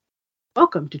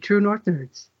Welcome to True North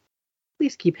Nerds.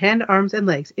 Please keep hand, arms, and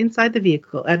legs inside the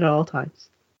vehicle at all times.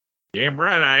 Damn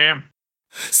right I am.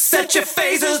 Set your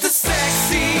phasers to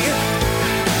sexy.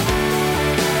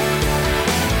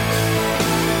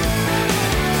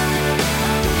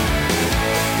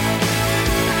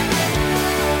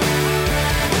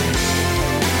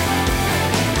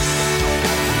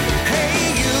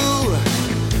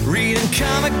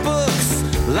 Comic books,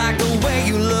 like the way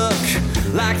you look,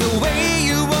 like the way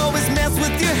you always mess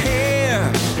with your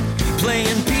hair. Playing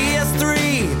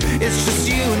PS3, it's just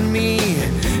you and me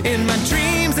in my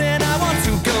dreams, and I want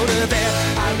to go to there.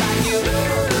 I like you,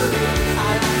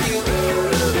 I like you,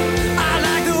 I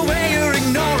like the way you're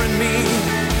ignoring me.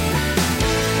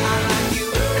 I like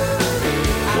you.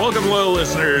 Welcome, loyal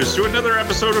listeners, to another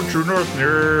episode of True North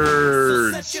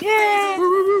Nerds.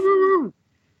 Yay!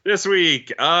 This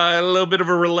week, a little bit of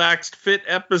a relaxed fit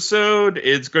episode.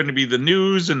 It's going to be the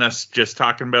news and us just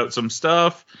talking about some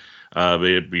stuff.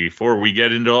 But before we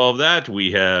get into all of that,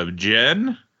 we have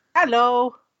Jen.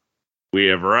 Hello. We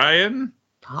have Ryan.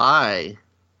 Hi.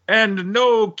 And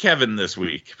no Kevin this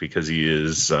week because he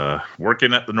is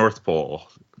working at the North Pole,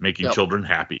 making children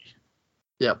happy.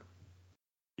 Yep.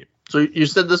 So you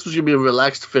said this was going to be a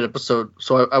relaxed fit episode,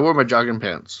 so I wore my jogging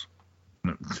pants.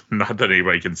 Not that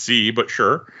anybody can see, but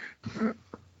sure.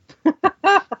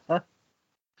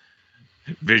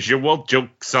 Visual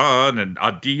jokes on an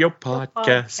audio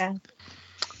podcast.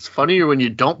 It's funnier when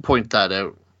you don't point that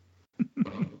out.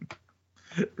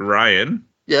 Ryan?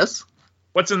 Yes?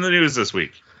 What's in the news this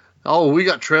week? Oh, we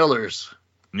got trailers.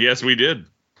 Yes, we did.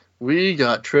 We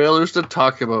got trailers to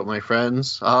talk about, my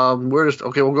friends. We'll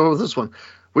go with this one.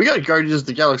 We got Guardians of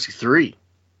the Galaxy 3.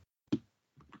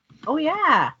 Oh,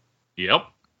 yeah. Yep.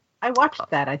 I watched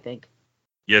that, I think.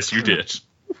 Yes, you did.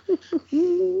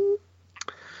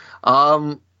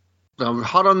 Hot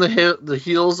on the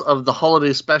heels of the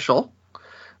holiday special.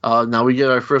 Now we get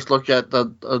our first look at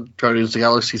the Guardians of the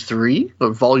Galaxy 3,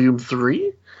 Volume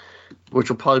 3, which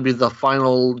will probably be the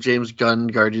final James Gunn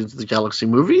Guardians of the Galaxy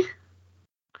movie,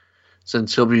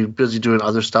 since he'll be busy doing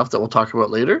other stuff that we'll talk about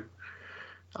later.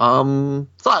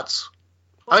 Thoughts?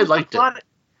 I liked it.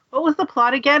 What was the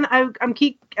plot again?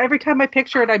 Every time I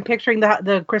picture it, I'm picturing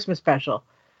the Christmas special.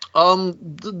 They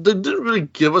didn't really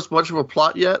give us much of a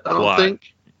plot yet, I don't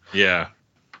think. Yeah.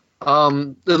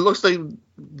 It looks like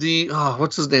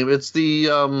what's his name? It's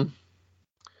the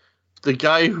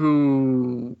guy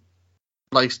who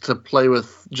likes to play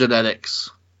with genetics.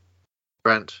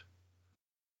 Brent.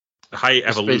 High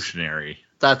Evolutionary.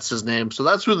 That's his name. So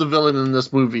that's who the villain in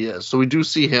this movie is. So we do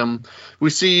see him.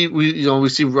 We see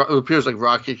it appears like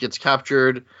Rocket gets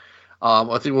captured.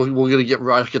 I think we're going to get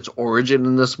Rocket's origin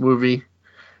in this movie.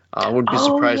 I wouldn't be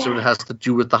surprised if it has to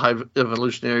do with the High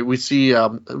Evolutionary. We see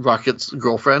Rocket's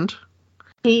girlfriend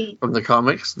from the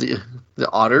comics, the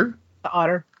Otter. The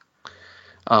Otter.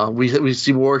 We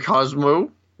see more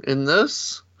Cosmo in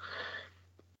this.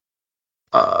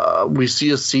 We see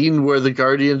a scene where the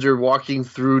Guardians are walking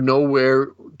through nowhere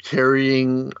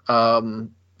carrying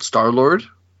Star-Lord.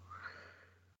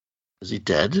 Is he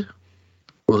dead?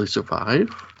 Will he survive?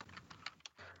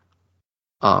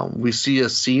 We see a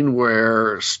scene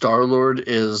where Star-Lord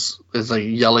is like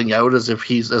yelling out as if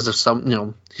he's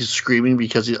screaming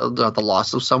because he at the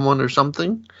loss of someone or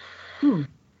something.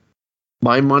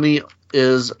 My money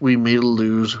is we may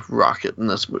lose Rocket in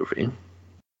this movie.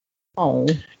 Oh.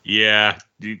 Yeah,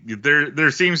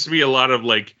 there seems to be a lot of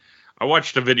I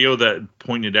watched a video that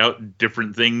pointed out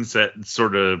different things that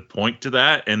sort of point to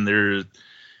that, and there's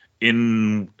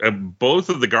in both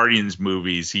of the Guardians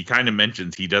movies, he kind of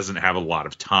mentions he doesn't have a lot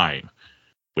of time,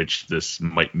 which this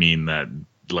might mean that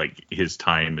his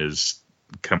time is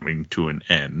coming to an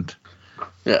end.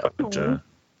 Yeah. But,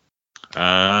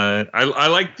 I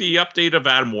like the update of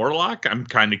Adam Warlock. I'm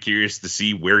kind of curious to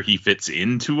see where he fits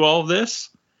into all this.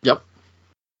 Yep.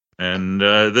 And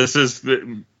this is,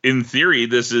 in theory,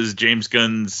 this is James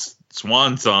Gunn's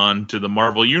swan song to the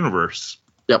Marvel Universe.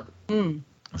 Yep.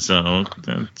 So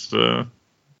it's going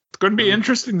to be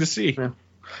interesting to see. Yeah.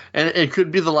 And it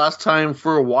could be the last time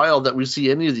for a while that we see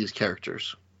any of these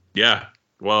characters. Yeah.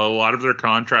 Well, a lot of their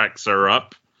contracts are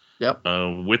up. Yep.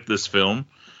 With this film.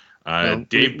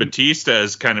 Dave Bautista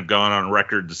has kind of gone on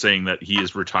record saying that he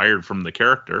is retired from the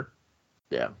character.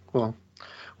 Yeah. Well,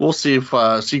 we'll see if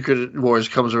Secret Wars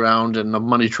comes around and the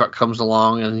money truck comes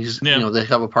along and he's, they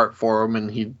have a part for him and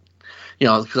he,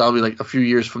 because I'll be a few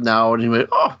years from now and he went,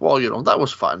 oh, well, that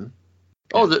was fun.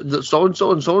 Oh, the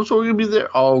so-and-so and so-and-so are going to be there?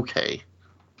 Oh, okay.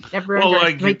 Never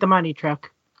underestimate the money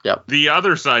truck. Yep. The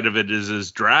other side of it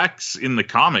is Drax in the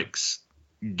comics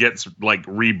gets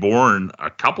reborn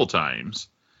a couple times.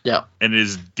 Yeah. And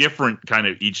is different kind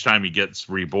of each time he gets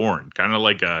reborn. Kind of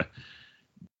like a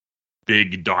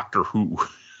big Doctor Who.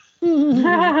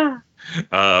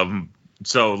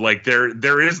 So like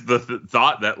there is the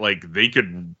thought that like they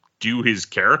could do his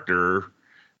character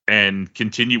and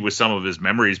continue with some of his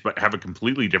memories, but have a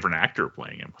completely different actor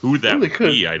playing him. Who that would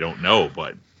be, I don't know,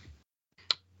 but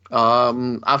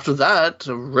after that,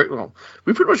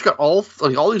 we pretty much got all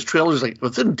these trailers like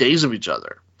within days of each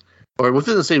other, or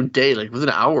within the same day, like within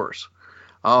hours.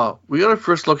 We got our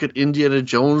first look at Indiana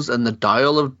Jones and the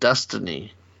Dial of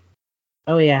Destiny.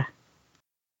 Oh yeah.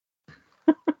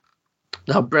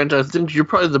 Now, Brent, I think you're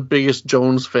probably the biggest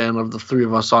Jones fan of the three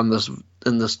of us in this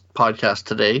podcast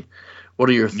today. What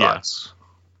are your thoughts?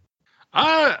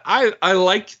 I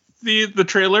like the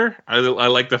trailer. I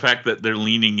like the fact that they're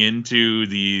leaning into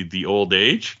the old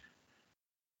age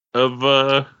of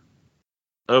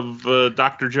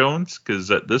Dr. Jones,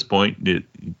 because at this point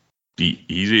he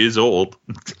is old.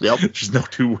 Yep. There's no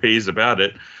two ways about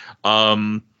it.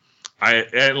 And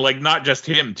like not just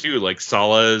him too, like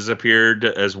Sala has appeared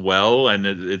as well, and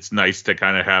it's nice to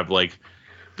kind of have like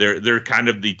they're kind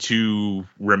of the two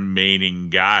remaining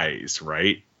guys,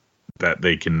 right, that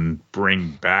they can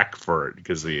bring back for it,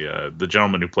 because the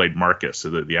gentleman who played Marcus,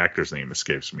 the actor's name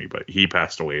escapes me, but he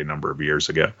passed away a number of years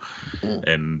ago,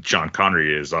 and Sean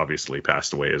Connery has obviously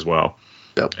passed away as well.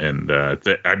 Yep. And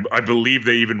I believe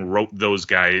they even wrote those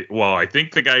guys. Well, I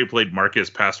think the guy who played Marcus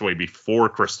passed away before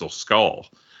Crystal Skull.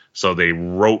 So they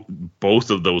wrote both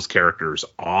of those characters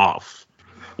off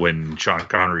when Sean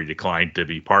Connery declined to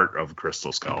be part of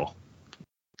Crystal Skull.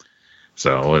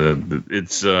 So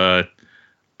it's I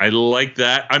like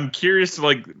that. I'm curious.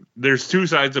 Like, there's two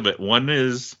sides of it. One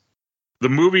is the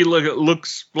movie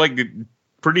looks like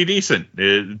pretty decent.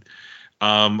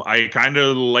 I kind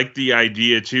of like the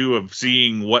idea too of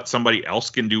seeing what somebody else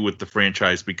can do with the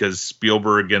franchise, because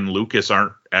Spielberg and Lucas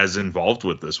aren't as involved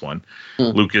with this one.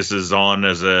 Lucas is on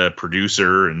as a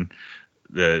producer, and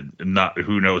not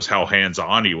who knows how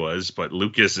hands-on he was, but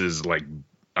Lucas is like,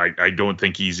 I don't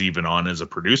think he's even on as a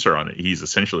producer on it. He's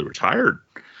essentially retired.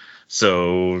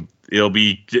 So it'll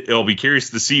be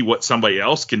curious to see what somebody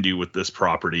else can do with this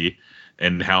property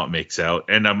and how it makes out.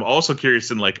 And I'm also curious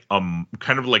in like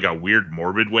kind of like a weird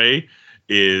morbid way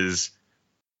is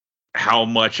how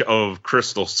much of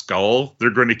Crystal Skull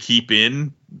they're going to keep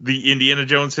in the Indiana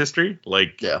Jones history.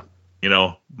 Like, yeah, you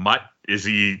know, Mutt, is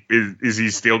he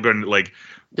still going to like,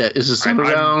 yeah, is his son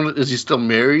around? Is he still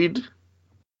married?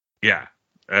 Yeah.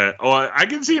 I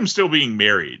can see him still being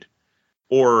married,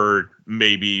 or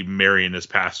maybe Marion has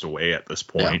passed away at this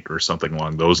point, or something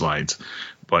along those lines.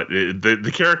 But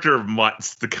the character of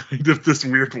Mutt's the kind of this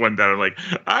weird one that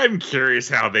I'm curious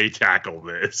how they tackle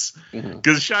this,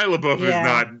 because Shia LaBeouf is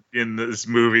not in this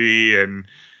movie,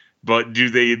 but do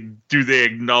they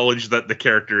acknowledge that the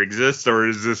character exists, or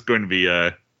is this going to be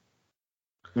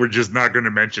we're just not going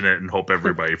to mention it and hope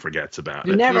everybody forgets about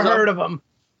it? Never heard of him.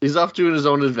 He's off doing his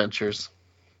own adventures.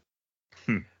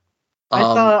 I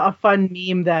saw a fun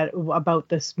meme about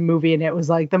this movie, and it was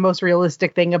like the most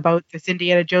realistic thing about this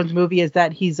Indiana Jones movie is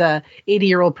that he's a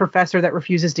 80-year-old professor that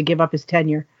refuses to give up his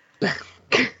tenure.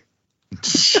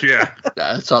 Yeah,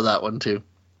 I saw that one too.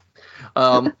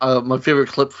 My favorite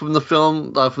clip from the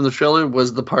film, from the trailer,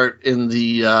 was the part in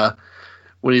the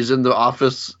when he's in the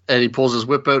office and he pulls his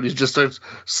whip out and he just starts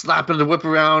slapping the whip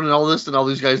around and all this, and all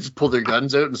these guys just pull their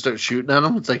guns out and start shooting at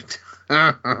him. It's like,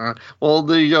 well,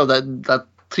 there you go. That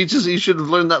teaches you should have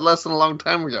learned that lesson a long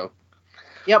time ago.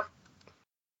 Yep.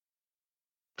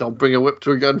 Don't bring a whip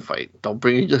to a gunfight. Don't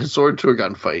bring a sword to a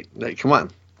gunfight. Like, come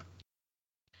on.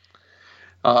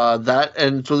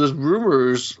 And so there's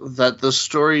rumors that the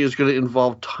story is going to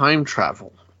involve time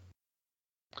travel.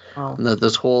 Oh. And that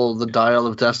the Dial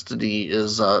of Destiny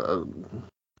is a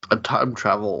time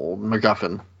travel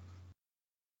MacGuffin.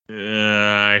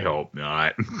 I hope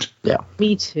not. Yeah.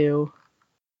 Me too.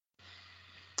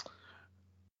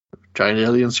 Giant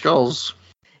alien skulls.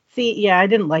 See, yeah, I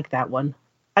didn't like that one.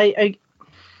 My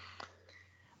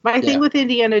thing with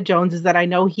Indiana Jones is that I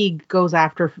know he goes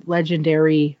after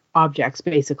legendary objects,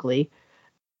 basically,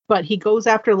 but he goes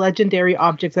after legendary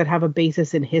objects that have a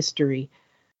basis in history.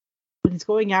 But he's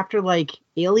going after like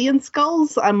alien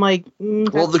skulls. I'm like,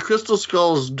 well, the crystal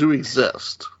skulls do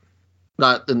exist,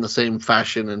 not in the same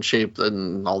fashion and shape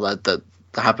and all that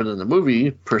happened in the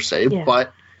movie per se,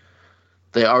 but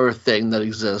they are a thing that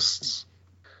exists,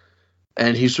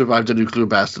 and he survived a nuclear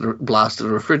blast in a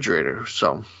refrigerator.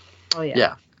 So,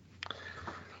 yeah.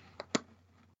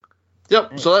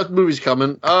 Yep. So that movie's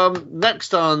coming.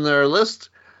 Next on their list,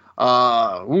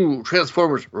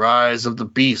 Transformers: Rise of the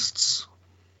Beasts.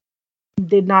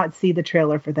 Did not see the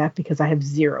trailer for that because I have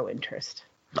zero interest.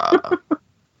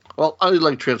 Well, I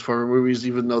like Transformer movies,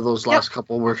 even though those last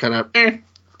couple were kind of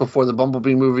before the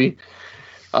Bumblebee movie.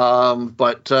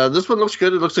 But this one looks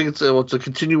good. It looks like it's a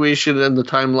continuation in the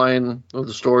timeline of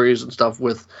the stories and stuff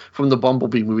from the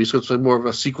Bumblebee movie, so it's more of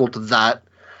a sequel to that.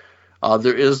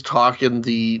 There is talk in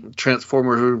the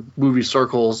Transformer movie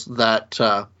circles that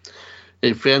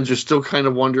fans are still kind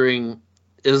of wondering,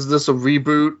 is this a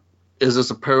reboot? Is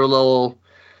this a parallel?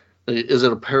 Is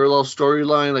it a parallel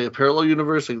storyline, like a parallel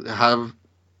universe?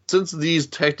 Since these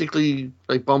technically,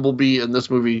 like Bumblebee and this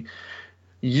movie,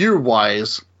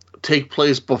 year-wise, take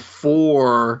place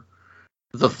before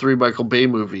the 3 Michael Bay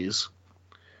movies,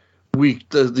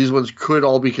 these ones could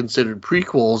all be considered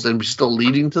prequels and be still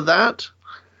leading to that.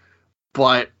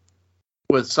 But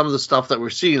with some of the stuff that we're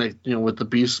seeing, like, with the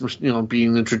Beast,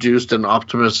 being introduced and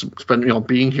Optimus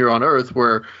being here on Earth,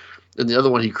 where in the other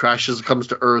one he comes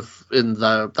to Earth in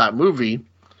that movie,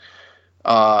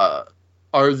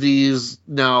 are these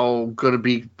now going to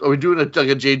be? Are we doing a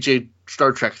JJ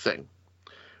Star Trek thing,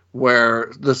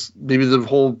 where maybe the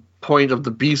whole point of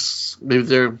the Beasts, maybe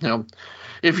they're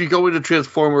if you go into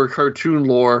Transformer cartoon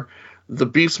lore, the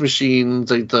Beast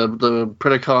machines, like the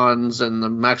Predacons and the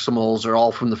Maximals, are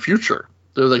all from the future.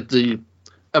 They're like the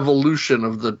evolution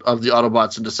of the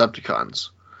Autobots and Decepticons,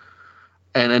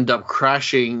 and end up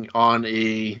crashing on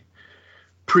a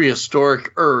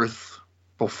prehistoric Earth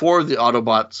before the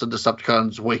Autobots and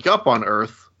Decepticons wake up on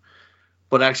Earth,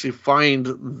 but actually find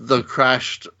the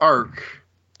crashed Ark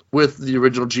with the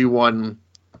original G1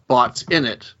 bots in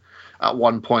it at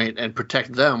one point and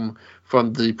protect them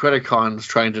from the Predacons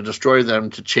trying to destroy them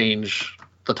to change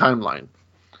the timeline.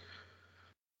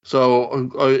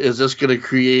 So is this going to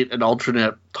create an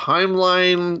alternate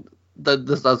timeline?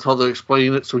 That's how they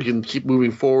explain it, so we can keep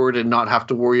moving forward and not have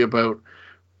to worry about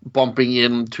bumping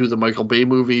into the Michael Bay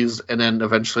movies, and then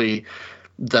eventually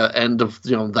the end of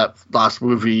that last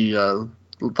movie, The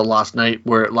Last Night,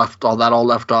 where it all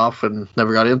left off and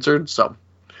never got answered. So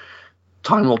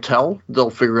time will tell. They'll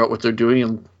figure out what they're doing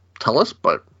and tell us,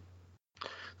 but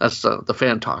that's the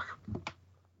fan talk.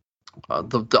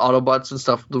 The Autobots and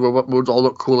stuff, the robot modes all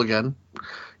look cool again.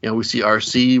 We see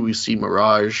RC, we see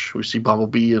Mirage, we see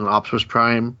Bumblebee and Optimus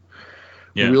Prime.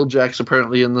 Yeah. Wheeljack's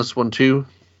apparently in this one too.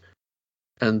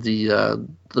 And the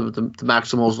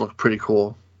Maximals look pretty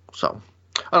cool. So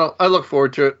I look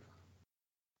forward to it.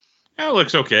 Yeah, it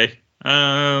looks okay.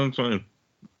 I'd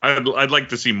like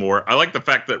to see more. I like the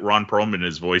fact that Ron Perlman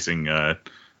is voicing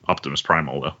Optimus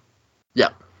Primal, though.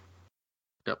 Yep.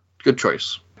 Good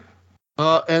choice.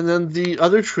 And then the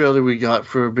other trailer we got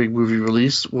for a big movie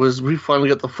release was we finally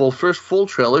got the first full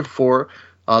trailer for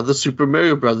the Super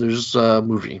Mario Brothers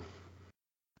movie.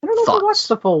 I don't know if I watched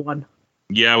the full one.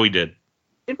 Yeah, we did.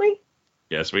 Did we?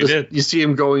 Yes, we did. You see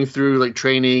him going through like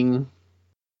training.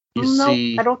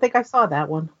 I don't think I saw that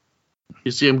one.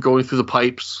 You see him going through the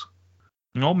pipes.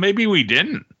 No, maybe we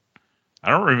didn't. I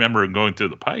don't remember him going through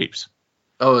the pipes.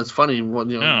 Oh, it's funny.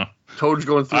 Toad's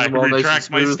going through them all nice and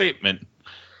smooth. I retract my statement.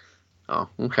 Oh,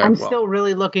 okay. I'm still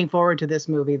really looking forward to this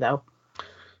movie, though.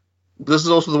 This is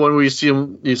also the one where you see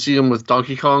him with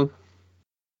Donkey Kong.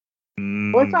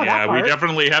 Yeah, we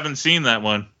definitely haven't seen that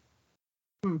one.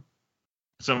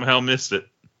 Somehow missed it.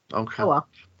 Okay. Oh well.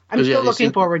 I'm still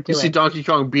looking forward to it. You see Donkey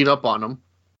Kong beat up on him.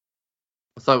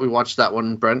 I thought we watched that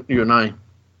one, Brent, you and I,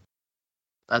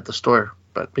 at the store,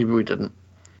 but maybe we didn't.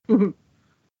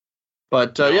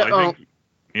 But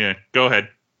yeah, go ahead.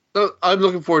 I'm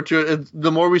looking forward to it.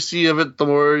 The more we see of it, the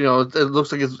more it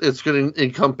looks like it's going to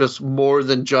encompass more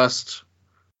than just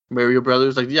Mario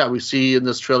Brothers. Like, yeah, we see in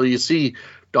this trailer, you see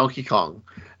Donkey Kong,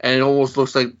 and it almost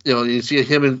looks like you see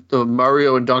him and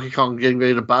Mario and Donkey Kong getting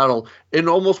ready to battle in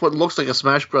almost what looks like a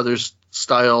Smash Brothers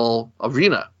style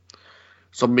arena.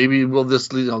 So maybe will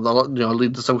this lead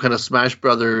to some kind of Smash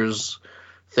Brothers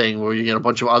thing where you get a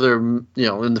bunch of other in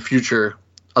the future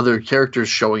other characters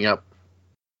showing up.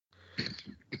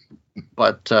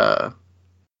 But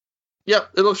yeah,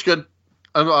 it looks good.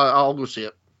 I'll go see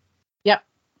it. Yep.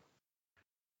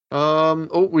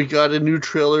 We got a new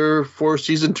trailer for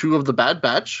season 2 of The Bad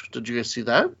Batch. Did you guys see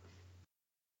that?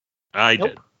 I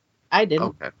did. I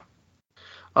didn't. Okay.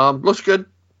 Looks good.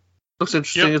 Looks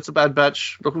interesting. Yep. It's a Bad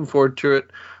Batch. Looking forward to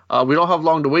it. We don't have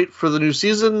long to wait for the new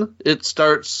season. It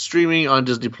starts streaming on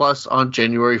Disney Plus on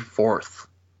January 4th.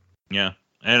 Yeah.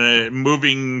 And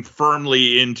moving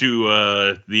firmly into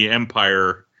the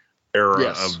Empire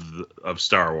era of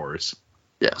Star Wars.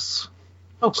 Yes.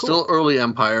 Oh, cool. Still early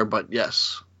Empire, but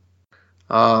yes.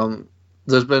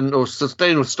 There's been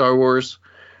staying with Star Wars.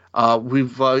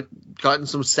 we've gotten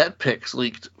some set pics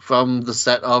leaked from the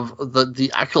set of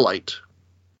the Acolyte,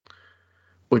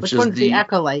 Which one's the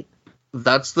Acolyte?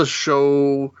 That's the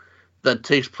show that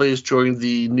takes place during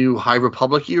the new High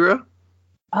Republic era.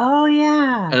 Oh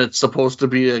yeah. And it's supposed to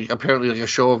be apparently like a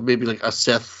show of maybe like a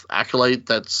Sith acolyte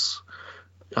that's,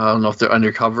 I don't know if they're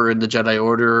undercover in the Jedi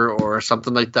Order or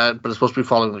something like that, but it's supposed to be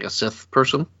following like a Sith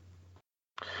person.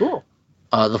 Cool.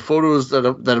 The photos that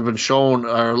have been shown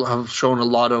have shown a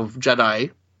lot of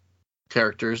Jedi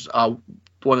characters. The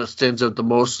one that stands out the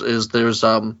most is there's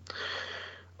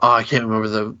I can't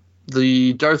remember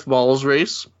the Darth Maul's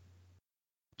race.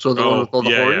 So the one with all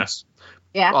the horns.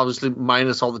 Yeah. Obviously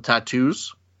minus all the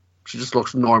tattoos. She just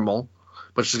looks normal,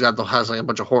 but has like a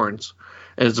bunch of horns,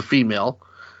 and it's a female.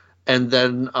 And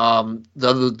then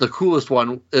the coolest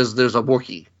one is there's a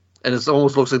Wookiee, and it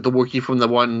almost looks like the Wookiee from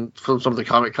some of the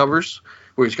comic covers,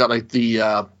 where he's got like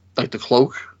the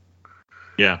cloak,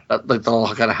 like the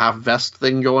little kind of half vest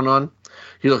thing going on.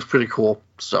 He looks pretty cool.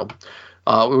 So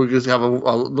we're going to have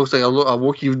looks like a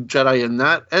Wookiee Jedi in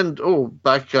that, and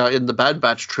back in the Bad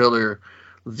Batch trailer,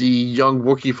 the young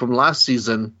Wookiee from last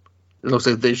season. It looks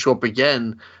like they show up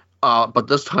again, but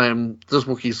this time this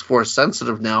Wookiee's force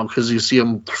sensitive now because you see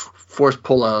him force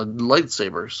pull a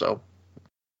lightsaber. So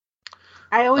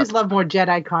I always love more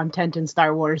Jedi content in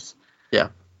Star Wars. Yeah,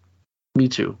 me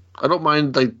too. I don't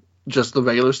mind like just the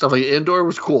regular stuff. Like Andor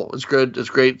was cool. It's good. It's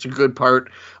great. It's a good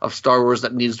part of Star Wars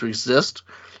that needs to exist.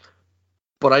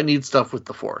 But I need stuff with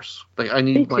the Force. Like I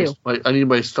need my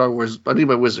Star Wars. I need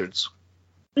my wizards.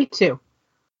 Me too.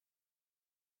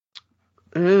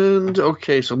 And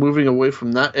okay, so moving away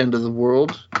from that end of the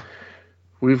world,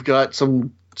 we've got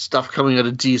some stuff coming out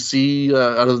of DC,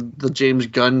 out of the James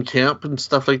Gunn camp and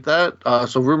stuff like that.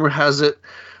 So rumor has it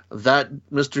that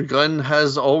Mr. Gunn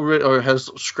has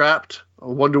scrapped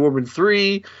Wonder Woman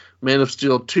 3, Man of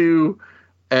Steel 2,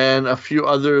 and a few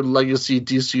other legacy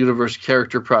DC Universe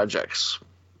character projects.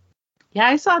 Yeah,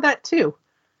 I saw that too.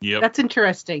 Yep. That's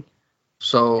interesting.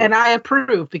 So, and I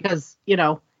approve because you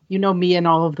know me and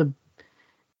all of the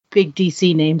big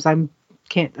DC names. I'm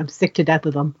sick to death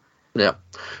of them. Yeah.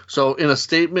 So in a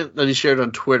statement that he shared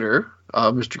on Twitter,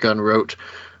 Mr. Gunn wrote,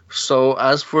 "So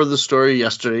as for the story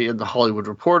yesterday in the Hollywood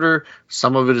Reporter,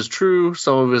 some of it is true,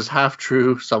 some of it is half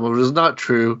true, some of it is not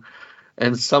true,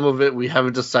 and some of it we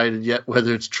haven't decided yet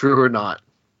whether it's true or not."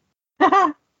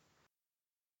 And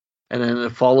then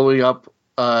following up,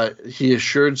 he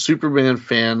assured Superman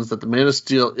fans that the Man of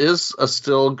Steel is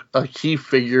still a key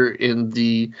figure in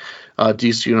the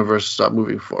DC Universe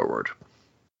moving forward.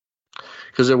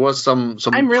 Because there was some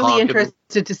I'm really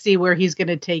interested to see where he's going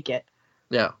to take it.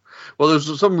 Yeah. Well,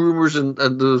 there's some rumors and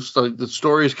there's like the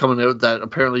stories coming out that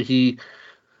apparently he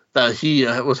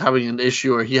was having an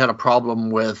issue or he had a problem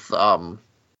with with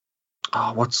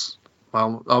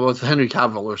Henry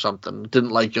Cavill or something.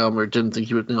 Didn't like him or didn't think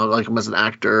he would like him as an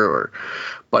actor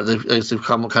but he's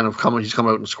come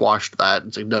out and squashed that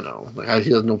and said no, like,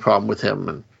 he has no problem with him.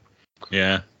 And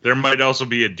yeah, there might also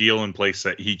be a deal in place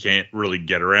that he can't really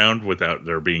get around without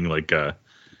there being like a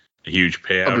huge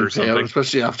payout or something.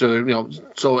 Especially after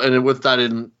with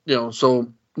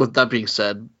that being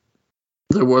said,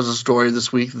 there was a story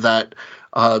this week that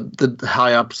the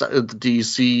high ups at the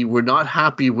DC were not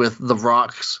happy with The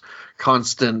Rock's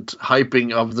constant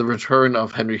hyping of the return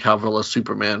of Henry Cavill as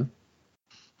Superman.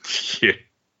 Yeah.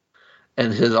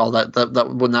 And all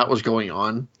that when that was going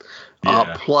on.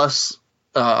 Yeah. Plus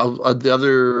the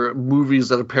other movies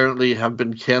that apparently have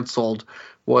been canceled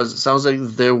it sounds like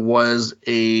there was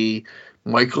a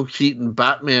Michael Keaton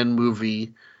Batman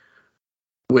movie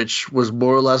which was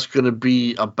more or less going to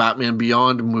be a Batman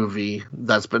Beyond movie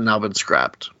that's now been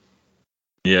scrapped.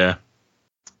 Yeah.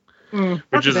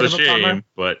 Which is a shame,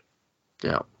 but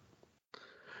yeah.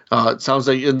 It sounds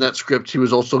like in that script he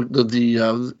was also it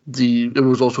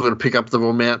was also going to pick up the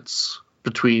romance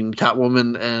between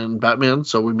Catwoman and Batman,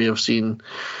 so we may have seen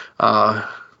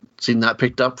that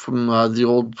picked up from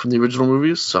the original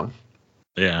movies. So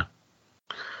yeah.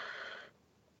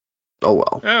 Oh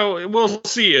well. Oh, we'll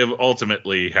see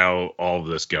ultimately how all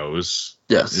this goes.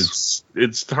 Yes,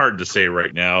 it's hard to say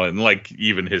right now, and like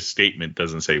even his statement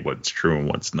doesn't say what's true and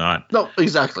what's not. No,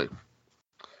 exactly.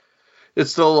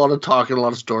 It's still a lot of talk and a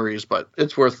lot of stories, but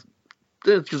it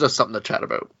gives us something to chat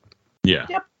about. Yeah.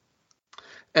 Yep.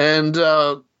 And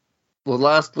the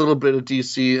last little bit of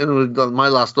DC, and my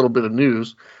last little bit of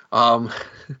news.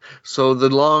 So the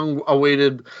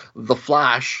long-awaited The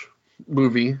Flash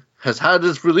movie has had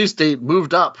its release date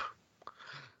moved up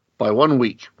by 1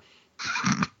 week.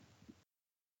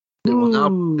 It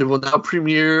will now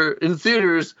premiere in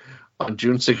theaters on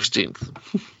June 16th.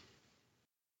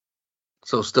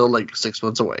 So still like 6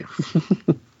 months away.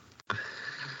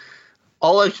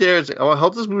 All I care is, I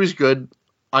hope this movie's good.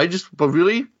 But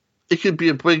really, it could be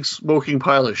a big smoking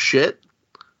pile of shit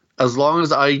as long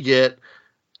as I get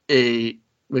a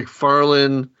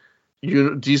McFarlane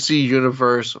DC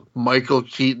Universe Michael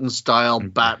Keaton style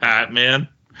Batman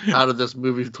out of this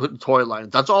movie toy line.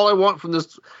 That's all I want from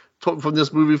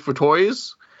this movie for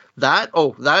toys. That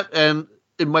and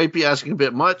it might be asking a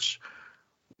bit much,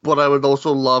 but I would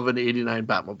also love an '89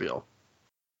 Batmobile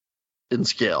in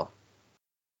scale.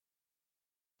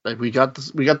 Like we got the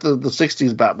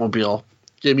 '60s Batmobile.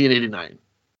 Give me an '89.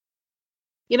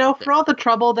 For all the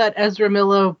trouble that Ezra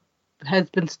Miller has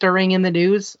been stirring in the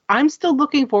news, I'm still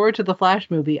looking forward to the Flash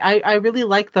movie. I really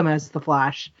like them as the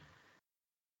Flash.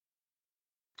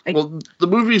 Well, the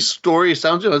movie's story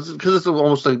sounds, because it's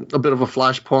almost like a bit of a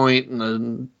flashpoint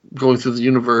and going through the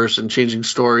universe and changing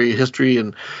story, history,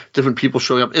 and different people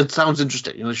showing up. It sounds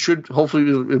interesting.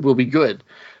 Hopefully it will be good.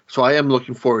 So I am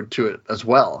looking forward to it as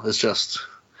well. It's just,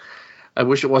 I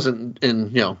wish it wasn't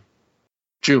in,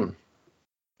 June.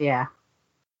 Yeah.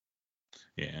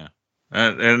 Yeah.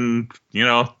 And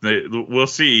we'll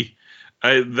see.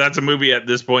 That's a movie at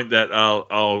this point that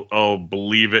I'll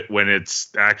believe it when it's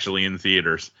actually in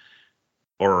theaters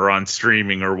or on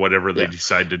streaming or whatever they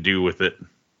decide to do with it.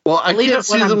 Well, I can't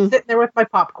see them I'm sitting there with my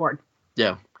popcorn.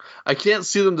 Yeah, I can't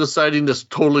see them deciding to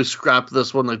totally scrap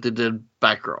this one like they did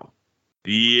Batgirl.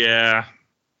 Yeah,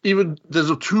 even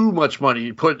there's too much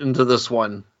money put into this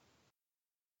one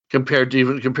compared to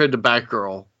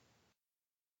Batgirl.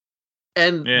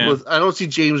 And I don't see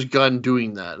James Gunn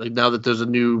doing that. Like now that there's a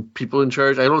new people in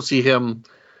charge, I don't see him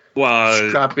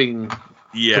scrapping.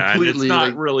 Yeah, and it's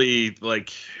not really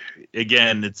like,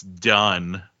 again, it's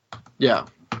done. Yeah.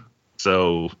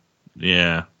 So,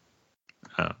 yeah,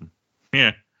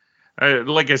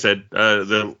 like I said,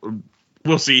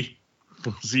 we'll see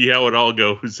how it all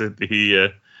goes at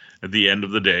the end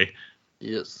of the day.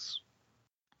 Yes.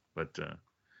 But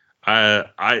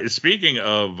I speaking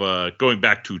of going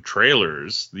back to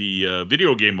trailers, the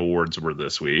video game awards were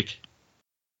this week.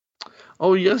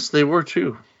 Oh yes, they were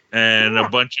too. And a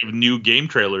bunch of new game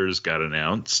trailers got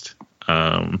announced.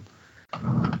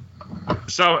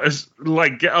 So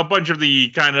like a bunch of the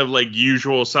kind of like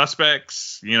usual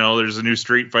suspects. There's a new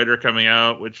Street Fighter coming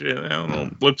out, which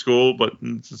looks cool, but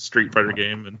it's a Street Fighter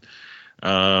game,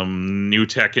 and new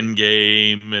Tekken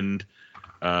game, and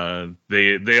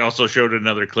they also showed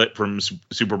another clip from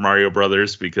Super Mario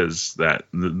Brothers because the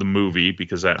movie,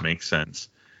 because that makes sense.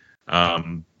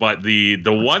 But the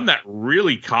one that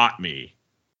really caught me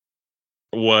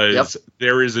was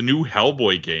there is a new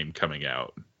Hellboy game coming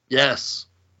out. Yes.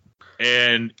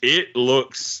 And it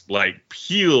looks like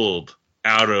peeled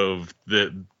out of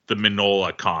the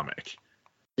Mignola comic.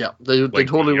 Yeah, they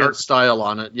totally went style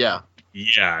on it. Yeah.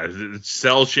 Yeah, it's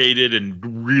cell shaded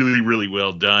and really, really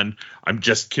well done. I'm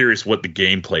just curious what the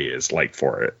gameplay is like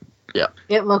for it. Yeah,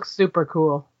 it looks super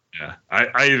cool. Yeah,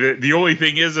 the only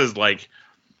thing is like,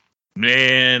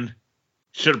 man,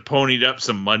 should have ponied up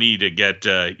some money to get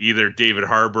either David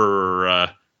Harbour or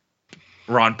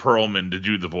Ron Perlman to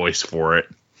do the voice for it.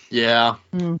 Yeah.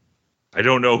 I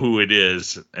don't know who it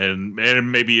is, and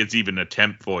maybe it's even a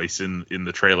temp voice in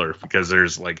the trailer because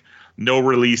there's like no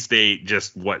release date,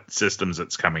 just what systems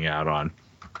it's coming out on.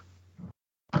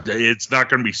 It's not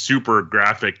going to be super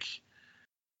graphic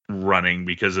running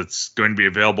because it's going to be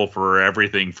available for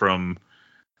everything from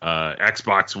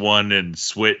Xbox One and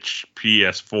Switch,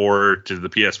 PS4 to the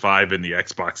PS5 and the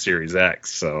Xbox Series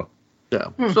X. So yeah,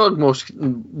 so like most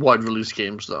wide release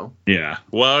games though. Yeah,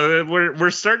 well,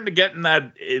 we're starting to get in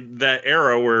that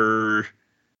era where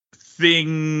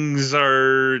things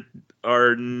are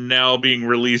now being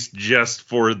released just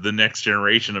for the next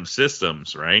generation of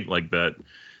systems, right? Like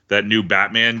that new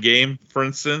Batman game, for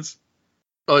instance.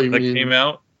 Oh, you that mean came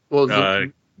out? Well,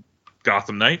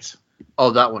 Gotham Knights.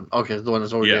 Oh, that one. Okay, the one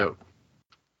that's already out.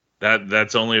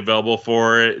 That's only available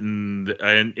for it,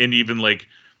 and even like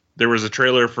there was a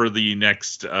trailer for the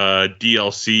next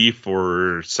DLC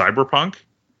for Cyberpunk,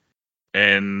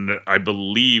 and I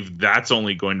believe that's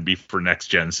only going to be for next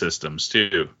gen systems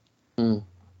too.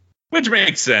 Which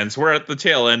makes sense. We're at the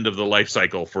tail end of the life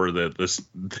cycle for the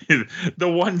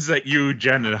ones that you,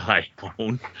 Jen, and I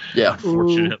own. Yeah,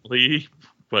 unfortunately.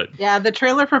 But yeah, the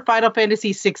trailer for Final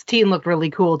Fantasy 16 looked really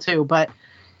cool too. But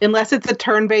unless it's a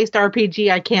turn-based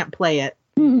RPG, I can't play it.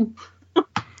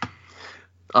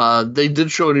 They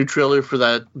did show a new trailer for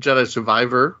that Jedi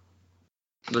Survivor.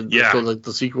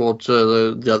 The sequel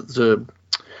to the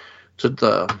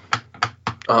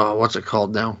what's it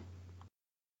called now?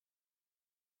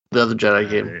 The other Jedi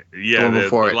game.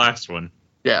 The last one.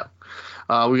 Yeah.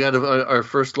 We got our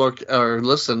first look or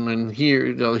listen and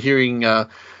hearing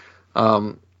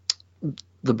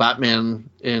the Batman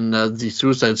in the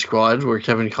Suicide Squad, where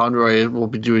Kevin Conroy will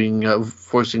be doing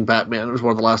voicing Batman. It was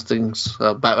one of the last things.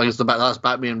 I guess the last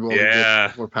Batman role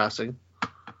we're passing.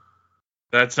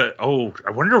 I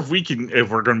wonder if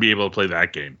we're going to be able to play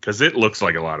that game, because it looks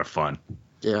like a lot of fun.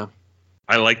 Yeah,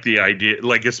 I like the idea.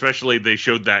 Like, especially they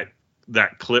showed that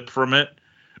clip from it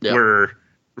where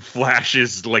Flash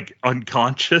is like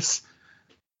unconscious.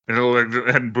 And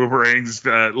Boomerang's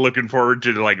looking forward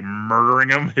to like murdering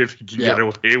him if he can get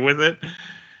away with it,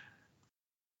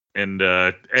 and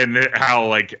how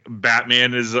like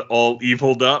Batman is all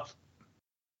eviled up,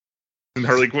 and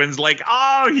Harley Quinn's like,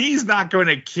 oh, he's not going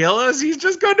to kill us. He's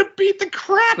just going to beat the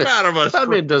crap out of us.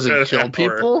 Batman doesn't kill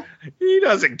people. He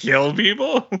doesn't kill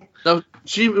people. No,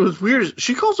 it was weird.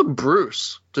 She calls him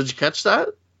Bruce. Did you catch that?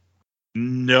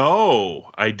 No,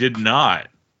 I did not.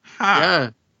 Huh.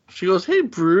 Yeah. She goes, hey,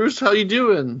 Bruce, how you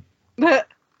doing?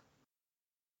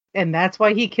 And that's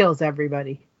why he kills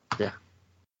everybody. Yeah.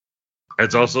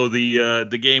 It's also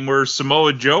the game where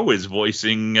Samoa Joe is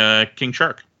voicing King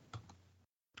Shark.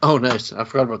 Oh, nice. I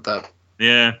forgot about that.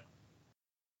 Yeah.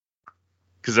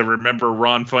 Because I remember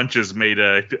Ron Funches made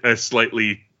a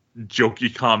slightly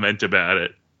jokey comment about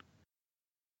it.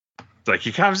 It's like,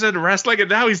 he comes in wrestling and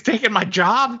now he's taking my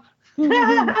job?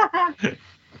 But...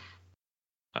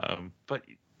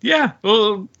 yeah,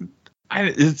 well,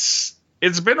 it's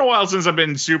been a while since I've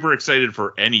been super excited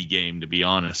for any game, to be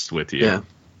honest with you. Yeah.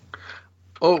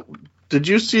 Oh, did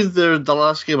you see the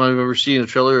last game I've ever seen a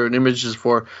trailer and images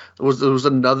for? There was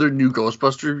another new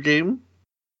Ghostbuster game,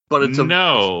 but it's a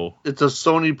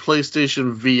Sony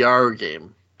PlayStation VR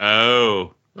game.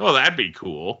 Oh, well, that'd be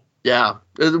cool. Yeah,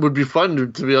 it would be fun to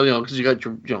be, because you got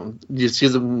you see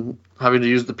them having to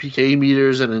use the PK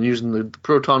meters and then using the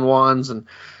proton wands. And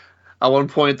at one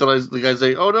point, the guy's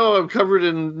like, oh no, I'm covered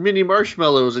in mini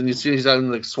marshmallows. And you see he's having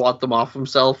to like swat them off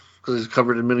himself because he's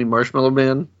covered in mini marshmallow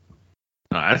man.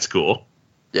 Oh, that's cool.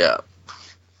 Yeah.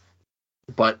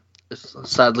 But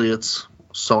sadly, it's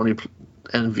Sony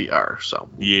and VR. So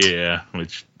yeah,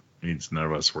 which means none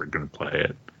of us were going to play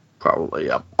it. Probably,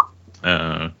 yeah.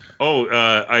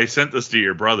 I sent this to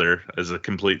your brother as a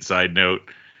complete side note.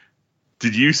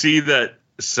 Did you see that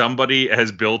somebody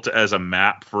has built as a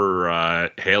map for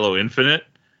Halo Infinite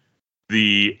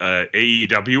the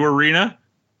AEW arena?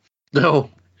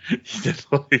 No. And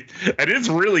it's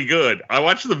really good. I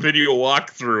watched the video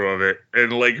walkthrough of it,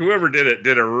 and like whoever did it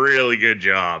did a really good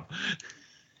job.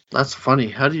 That's funny.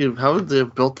 How would they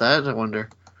have built that, I wonder?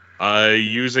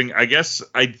 Using, I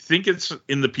think it's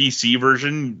in the PC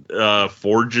version.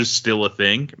 Forge is still a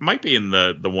thing. It might be in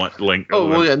the one link. Oh,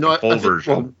 well, yeah, no, full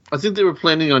version. Well, I think they were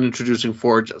planning on introducing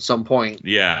Forge at some point.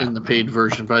 Yeah. In the paid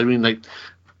version, but I mean, like,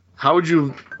 how would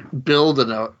you build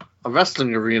a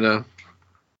wrestling arena?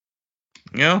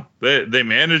 You know, they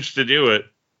managed to do it.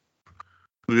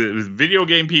 The video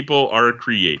game people are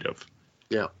creative.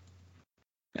 Yeah.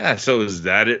 Yeah. So is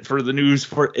that it for the news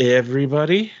for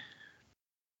everybody?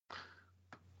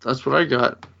 That's what I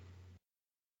got.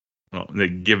 Well,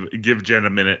 give Jen a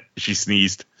minute. She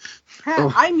sneezed.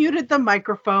 I muted the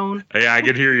microphone. Yeah, I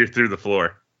could hear you through the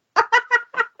floor.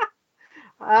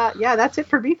 Yeah, that's it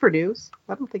for me for news.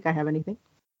 I don't think I have anything.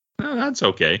 No, that's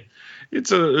okay.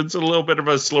 It's a little bit of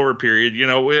a slower period. You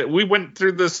know, we went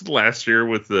through this last year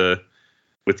with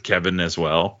Kevin as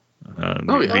well.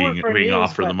 Being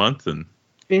off for the month and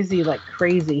busy like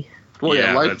crazy. Well,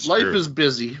 yeah, life is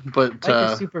busy, but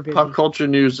life is super busy. Pop culture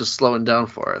news is slowing down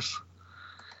for us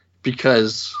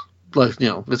because, like,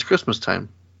 it's Christmas time.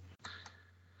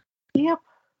 Yep.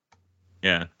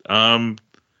 Yeah.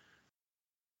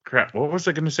 Crap. What was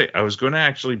I going to say? I was going to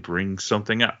actually bring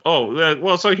something up.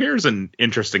 Oh, so here's an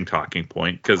interesting talking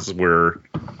point because we're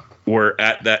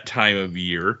at that time of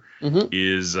year. Mm-hmm.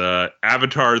 Is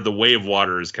Avatar: The Way of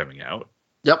Water is coming out.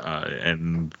 Yep.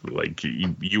 And like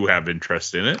you have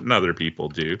interest in it and other people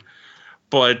do.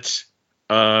 But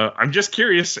I'm just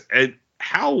curious at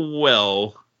how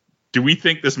well do we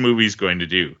think this movie is going to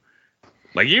do?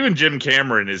 Like even Jim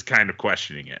Cameron is kind of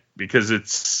questioning it because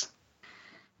it's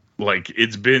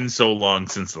been so long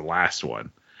since the last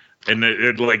one. And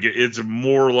it's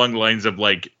more along the lines of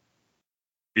like,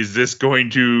 is this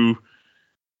going to,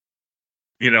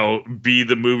 be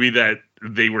the movie that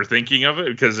they were thinking of it?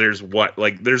 Because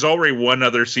there's already one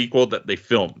other sequel that they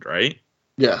filmed, right?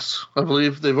 Yes, I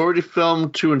believe they've already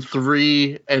filmed 2 and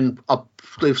 3, and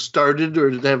they've started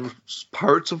or they have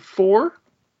parts of 4.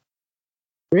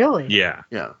 Really? Yeah.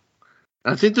 Yeah.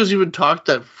 I think there's even talk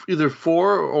that either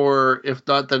 4 or if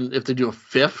not, then if they do a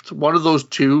 5th, one of those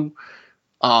two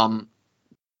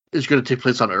is going to take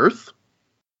place on Earth.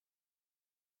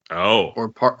 Oh. Or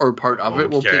part of it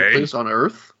will take place on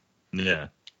Earth. Yeah.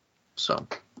 So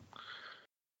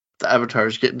the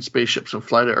Avatars get in spaceships and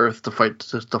fly to Earth to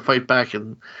fight back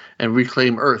and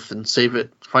reclaim Earth and save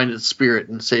it, find its spirit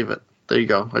and save it. There you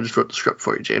go. I just wrote the script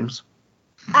for you, James.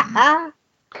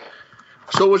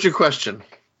 So what's your question?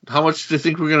 How much do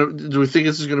we think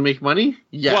this is gonna make money?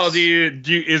 Yes. Well,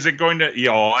 is it going to,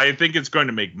 I think it's going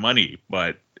to make money,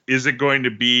 but is it going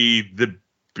to be the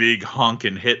big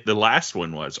honking hit the last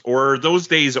one was, or are those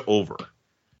days over?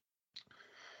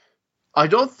 I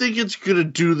don't think it's going to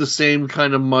do the same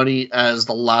kind of money as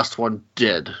the last one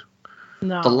did.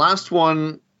 No. The last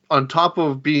one, on top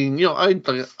of being, I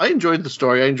enjoyed the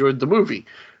story, I enjoyed the movie,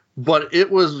 but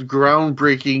it was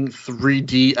groundbreaking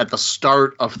 3D at the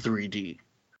start of 3D.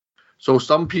 So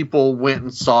some people went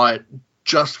and saw it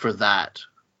just for that.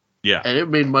 Yeah. And it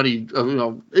made money,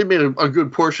 it made a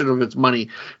good portion of its money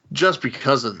just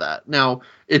because of that. Now,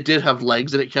 it did have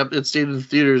legs, and it stayed in the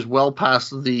theaters well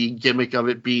past the gimmick of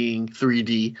it being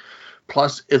 3D.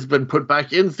 Plus, it's been put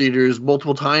back in theaters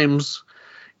multiple times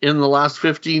in the last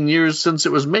 15 years since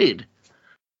it was made.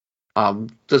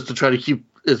 Just to try to keep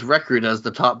its record as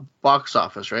the top box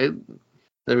office, right?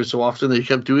 Every so often they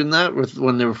kept doing that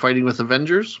when they were fighting with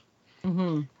Avengers.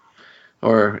 Mm-hmm.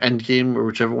 Or Endgame, or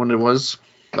whichever one it was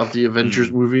of the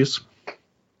Avengers movies.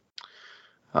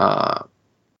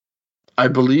 I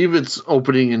believe it's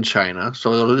opening in China,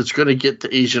 so it's going to get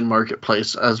the Asian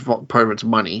marketplace as part of its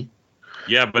money.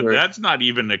 Yeah, but that's not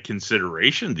even a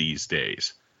consideration these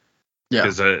days. Yeah,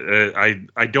 because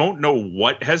I don't know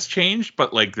what has changed,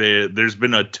 but like there's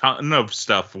been a ton of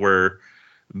stuff where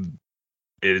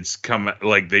it's come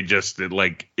like they just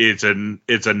like it's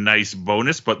a nice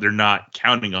bonus, but they're not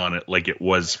counting on it like it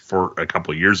was for a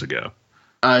couple of years ago.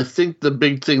 I think the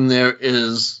big thing there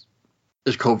is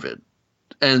COVID,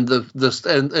 and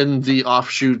the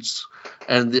offshoots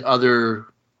and the other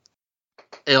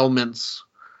ailments.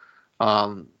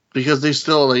 Because they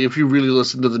still, like, if you really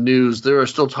listen to the news, there are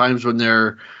still times when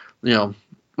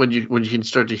when you can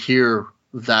start to hear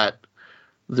that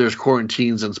there's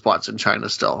quarantines and spots in China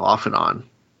still off and on.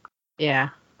 Yeah.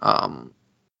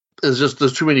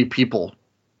 There's too many people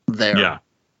there. Yeah.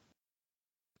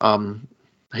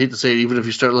 I hate to say it, even if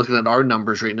you start looking at our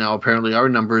numbers right now, apparently our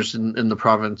numbers in the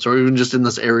province or even just in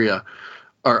this area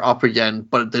are up again,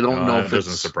 but they don't know if it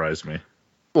doesn't surprise me.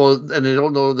 Well, and they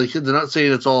don't know, they're not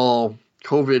saying it's all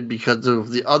COVID because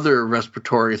of the other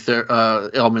respiratory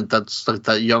ailment that's like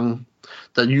that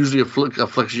usually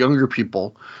afflicts younger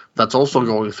people. That's also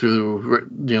going through,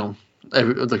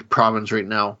 the province right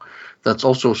now. That's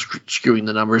also skewing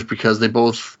the numbers because they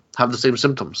both have the same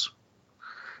symptoms.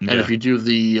 Yeah. And if you do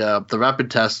the rapid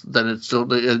test, then it's still,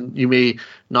 you may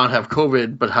not have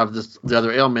COVID but have the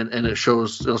other ailment, and it'll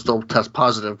still test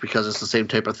positive because it's the same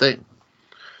type of thing.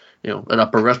 An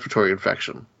upper respiratory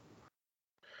infection.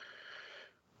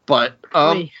 But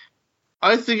I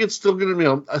think it's still going to be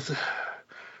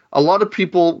a lot of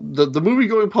people. The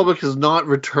movie-going public has not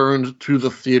returned to the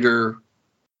theater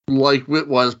like it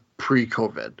was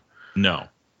pre-COVID. No.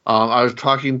 I was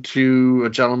talking to a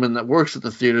gentleman that works at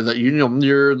the theater that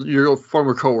your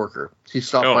former coworker. He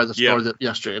stopped by the store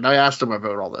yesterday, and I asked him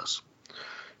about all this.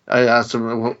 I asked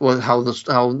him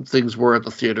how things were at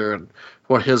the theater and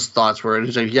what his thoughts were, and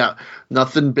he said, "Yeah,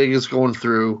 nothing big is going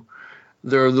through.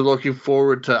 They're looking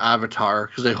forward to Avatar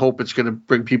because they hope it's going to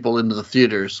bring people into the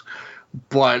theaters,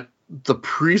 but the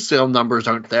pre-sale numbers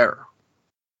aren't there.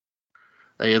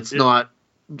 It's not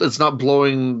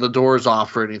blowing the doors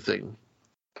off or anything."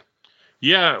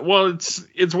 Yeah, well,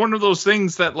 it's one of those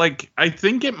things that, like, I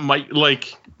think it might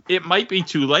be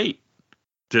too late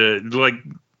to, like,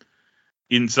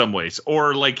 in some ways,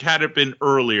 or like had it been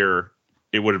earlier,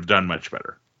 it would have done much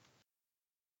better.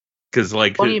 Because,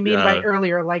 like, what do you mean by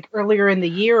earlier? Like earlier in the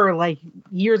year, or like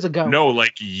years ago? No,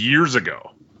 like years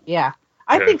ago. Yeah,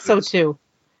 I think so too.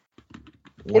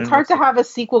 It's hard to have a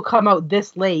sequel come out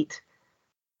this late.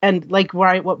 And like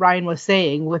what Ryan was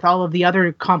saying, with all of the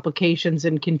other complications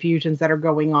and confusions that are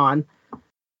going on,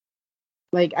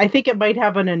 like I think it might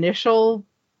have an initial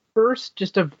burst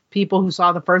just of people who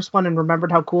saw the first one and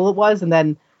remembered how cool it was, and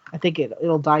then I think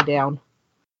it'll die down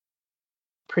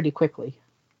pretty quickly.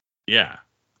 Yeah,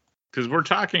 because we're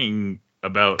talking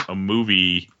about a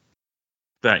movie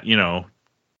that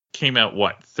came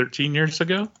out 13 years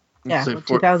ago. Yeah,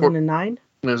 2009.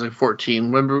 It was like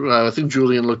 14. Remember, I think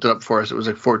Julian looked it up for us. It was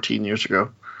like 14 years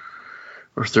ago,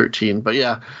 or 13. But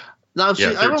yeah, now see,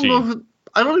 13.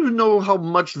 I don't even know how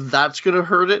much that's going to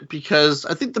hurt it, because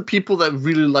I think the people that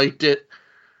really liked it,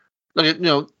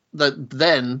 that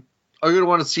then are going to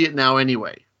want to see it now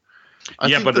anyway.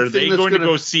 Yeah, but are they going to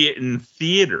go see it in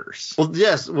theaters? Well,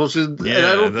 yes. Well, and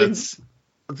I don't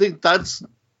think that's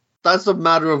a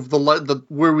matter of the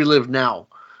where we live now.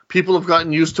 People have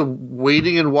gotten used to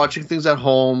waiting and watching things at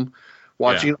home,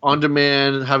 watching on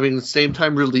demand, having the same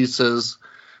time releases.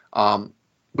 The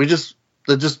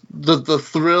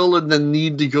thrill and the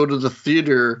need to go to the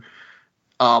theater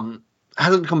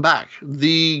hasn't come back.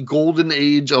 The golden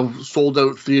age of sold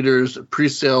out theaters,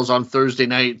 pre-sales on Thursday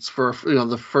nights for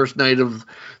the first night of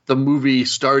the movie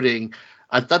starting,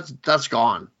 that's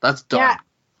gone. That's done. Yeah.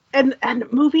 And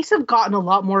movies have gotten a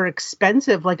lot more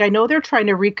expensive. Like, I know they're trying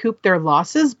to recoup their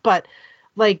losses, but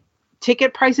like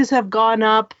ticket prices have gone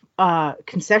up.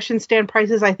 Concession stand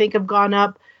prices, I think, have gone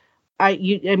up. I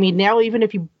mean, now even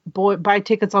if you buy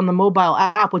tickets on the mobile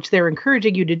app, which they're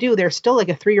encouraging you to do, there's still like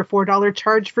a $3 or $4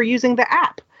 charge for using the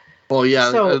app. Well,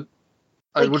 yeah, so,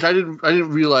 which I didn't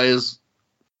realize,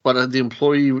 but the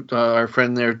employee, our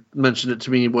friend there, mentioned it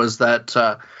to me, was that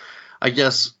I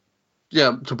guess.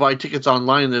 Yeah, to buy tickets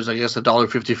online, there's, I guess,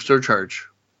 $1.50 surcharge.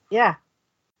 Yeah.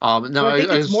 Now, so I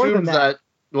assume that.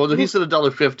 Well, he said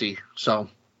 $1.50, so.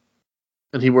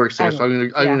 And he works there, so I'm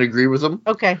gonna agree with him.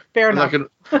 Okay, fair enough.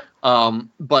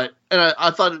 But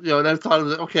I thought, and I thought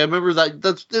of it. Okay, I remember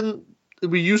that.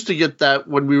 We used to get that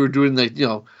when we were doing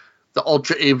the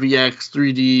Ultra AVX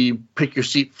 3D pick your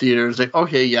seat theaters. Like,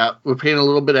 okay, yeah, we're paying a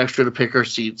little bit extra to pick our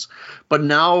seats, but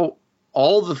now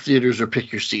all the theaters are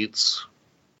pick your seats.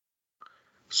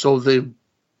 So they've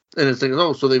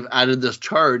added this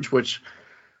charge, which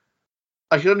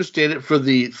I can understand it for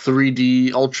the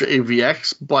 3D Ultra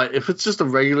AVX, but if it's just a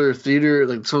regular theater,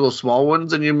 like some of those small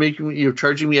ones, and you're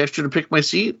charging me extra to pick my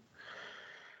seat,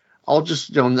 I'll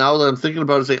just, now that I'm thinking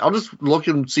about it, I'll just look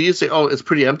and see and say, oh, it's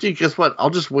pretty empty. Guess what? I'll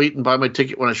just wait and buy my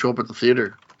ticket when I show up at the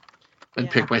theater and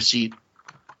pick my seat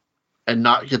and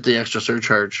not get the extra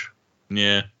surcharge.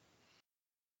 Yeah.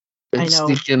 And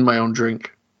sneak in my own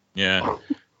drink. Yeah.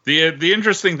 The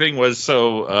interesting thing was,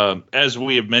 as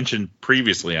we have mentioned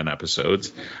previously on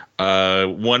episodes,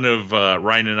 one of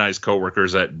Ryan and I's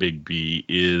coworkers at Big B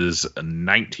is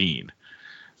 19.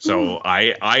 So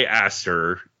I asked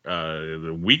her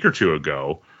a week or two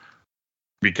ago,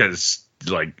 because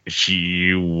like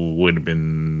she would have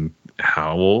been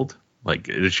how old? Like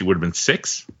she would have been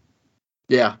 6.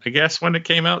 Yeah, I guess when it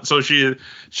came out. So she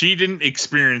didn't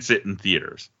experience it in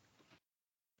theaters.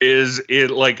 Is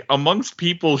it like amongst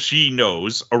people she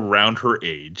knows around her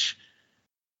age,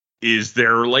 is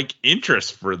there like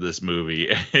interest for this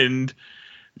movie? And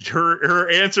her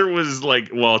answer was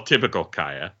like, well, typical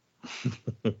Kaya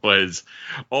was,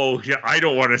 oh yeah, I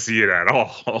don't want to see it at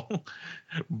all.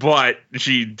 But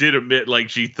she did admit,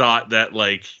 like, she thought that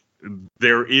like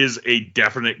there is a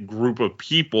definite group of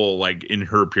people like in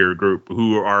her peer group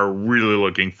who are really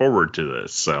looking forward to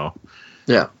this. So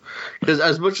yeah, because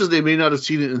as much as they may not have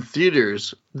seen it in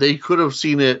theaters, they could have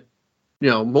seen it,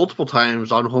 multiple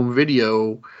times on home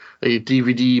video, a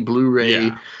DVD,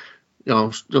 Blu-ray,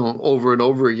 over and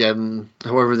over again.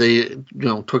 However they,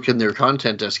 took in their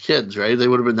content as kids, right? They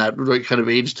would have been that right kind of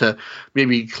age to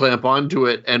maybe clamp onto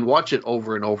it and watch it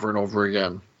over and over and over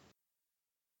again.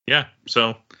 Yeah,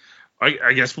 so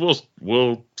I guess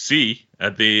we'll see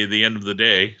at the end of the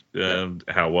day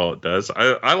how well it does.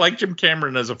 I like Jim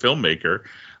Cameron as a filmmaker.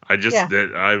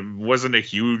 I wasn't a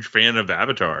huge fan of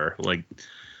Avatar. Like,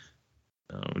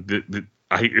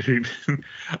 I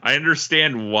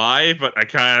understand why, but I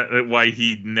kind of why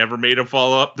he never made a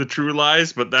follow up to True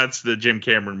Lies. But that's the Jim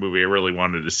Cameron movie I really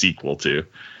wanted a sequel to.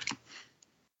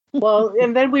 Well,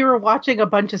 and then we were watching a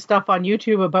bunch of stuff on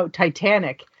YouTube about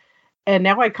Titanic. And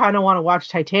now I kind of want to watch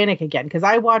Titanic again, because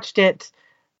I watched it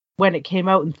when it came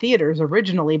out in theaters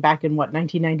originally back in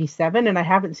 1997, and I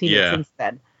haven't seen it since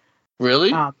then.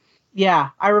 Really? Yeah,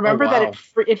 I remember that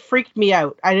it freaked me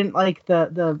out. I didn't like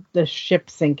the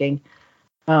ship sinking.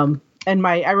 And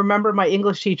I remember my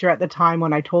English teacher at the time,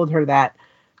 when I told her that,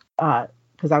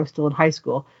 because I was still in high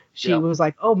school, she was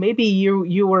like, "Oh, maybe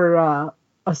you were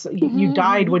you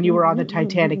died when you were on the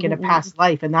Titanic in a past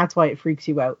life, and that's why it freaks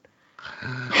you out."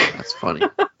 That's funny.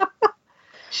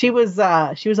 She was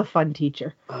a fun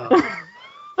teacher.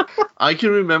 I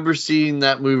can remember seeing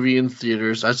that movie in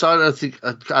theaters. I saw it, I think,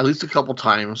 at least a couple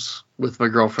times with my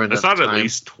girlfriend. I saw it at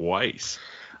least twice.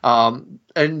 And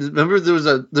remember there was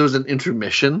an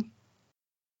intermission.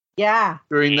 Yeah.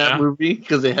 During that movie,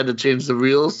 because they had to change the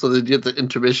reels, so they'd get the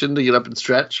intermission to get up and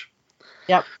stretch.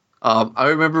 Yep. I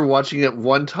remember watching it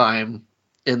one time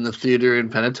in the theater in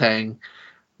Penetang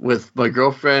with my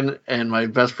girlfriend and my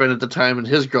best friend at the time and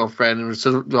his girlfriend, and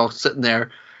we're all sitting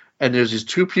there, and there's these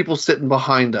two people sitting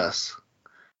behind us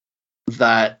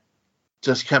that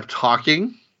just kept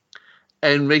talking,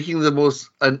 and making the most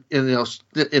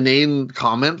inane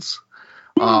comments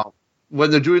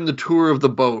when they're doing the tour of the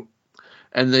boat.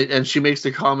 And she makes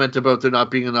the comment about there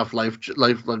not being enough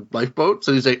lifeboats,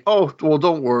 and he's like, "Oh, well,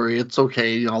 don't worry, it's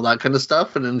okay," all that kind of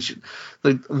stuff. And then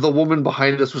the woman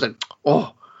behind us was like,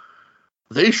 "Oh,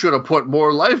 they should have put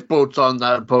more lifeboats on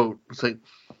that boat." It's like,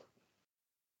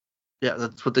 yeah,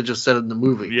 that's what they just said in the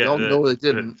movie. Yeah, no, they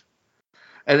didn't.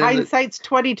 And hindsight's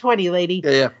 20/20, lady.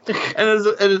 Yeah. And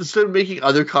instead of making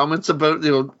other comments about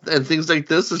and things like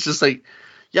this, it's just like,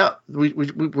 yeah,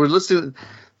 we're listening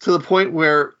to the point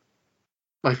where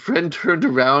my friend turned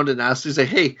around and asked me, he's like,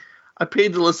 "Hey, I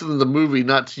paid to listen to the movie,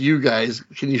 not to you guys.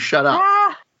 Can you shut up?"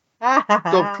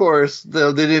 So, of course,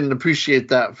 they didn't appreciate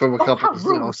that from a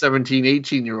couple 17,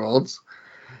 18-year-olds.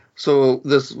 So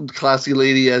this classy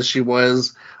lady, as she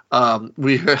was, all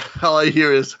I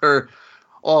hear is her,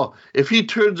 "Oh, if he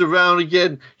turns around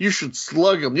again, you should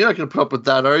slug him. You're not going to put up with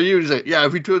that, are you?" He's like, "Yeah,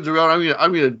 if he turns around,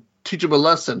 I'm going to teach him a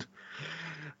lesson."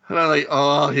 And I'm like,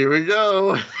 "Oh, here we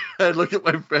go." I look at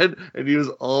my friend, and he was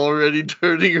already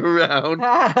turning around.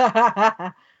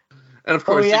 And of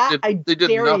course, they did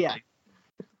nothing. Ya.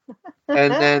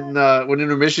 And then when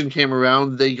intermission came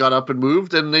around, they got up and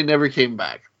moved, and they never came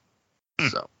back.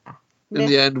 So, in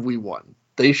the end, we won.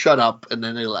 They shut up, and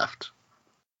then they left.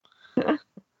 And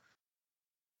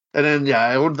then,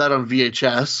 I owned that on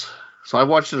VHS. So I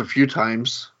watched it a few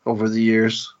times over the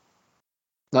years.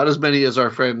 Not as many as our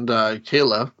friend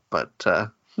Kayla, but...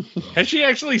 Has she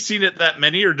actually seen it that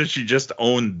many, or does she just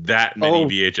own that many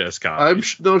VHS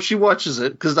copies? No, she watches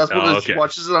it, because that's what she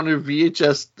watches it on her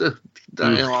VHS,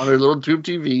 on her little tube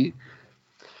TV,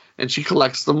 and she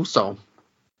collects them, so...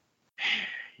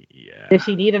 Yeah. Does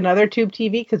she need another tube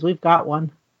TV? Because we've got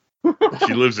one.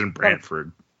 She lives in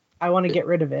Brantford. I want to get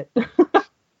rid of it.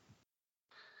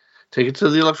 Take it to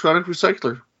the electronic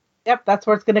recycler. Yep, that's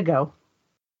where it's going to go.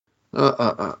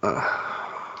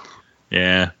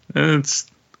 Yeah, it's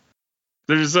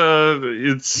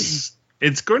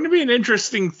going to be an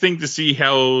interesting thing to see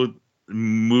how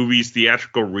movies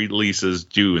theatrical releases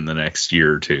do in the next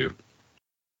year or two.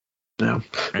 Yeah.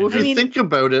 Well, if you think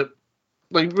about it,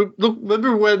 like, look,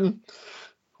 remember when?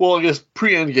 Well, I guess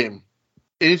pre-Endgame.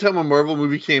 Anytime a Marvel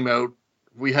movie came out,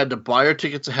 we had to buy our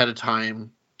tickets ahead of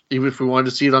time, even if we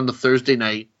wanted to see it on the Thursday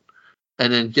night,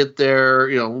 and then get there,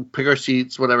 pick our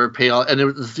seats, whatever, pay all, and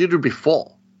the theater would be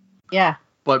full. Yeah.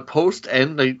 But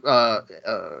Endgame,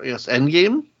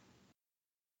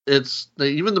 it's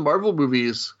even the Marvel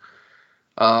movies,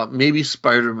 maybe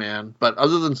Spider-Man, but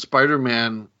other than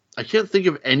Spider-Man, I can't think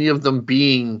of any of them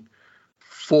being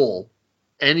full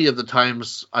any of the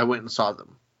times I went and saw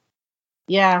them.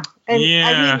 Yeah. And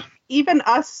I mean, even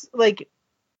us, like,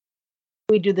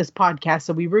 we do this podcast,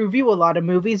 so we review a lot of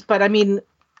movies, but I mean,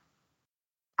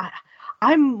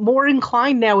 I'm more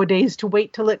inclined nowadays to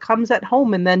wait till it comes at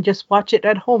home and then just watch it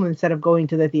at home instead of going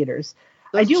to the theaters.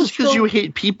 That's just because you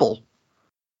hate people.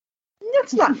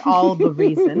 That's not all the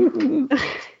reason.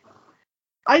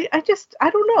 I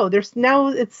don't know.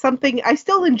 It's something, I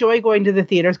still enjoy going to the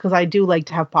theaters because I do like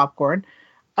to have popcorn.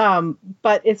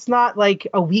 But it's not like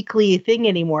a weekly thing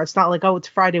anymore. It's not like, oh, it's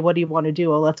Friday, what do you want to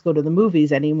do? Oh, let's go to the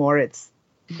movies anymore. It's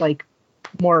like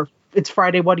more, it's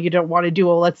Friday, what do you don't want to do?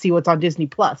 Oh, let's see what's on Disney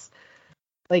Plus.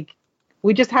 Like,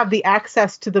 we just have the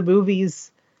access to the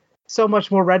movies so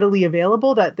much more readily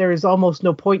available that there is almost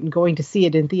no point in going to see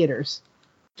it in theaters.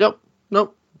 Yep.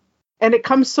 Nope. And it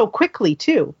comes so quickly,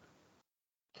 too.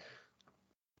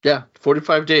 Yeah,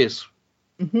 45 days.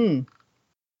 Mm-hmm.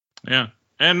 Yeah.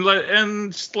 And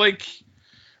like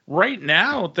right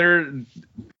now,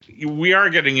 we are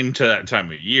getting into that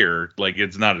time of year. Like,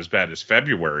 it's not as bad as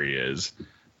February is,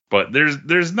 but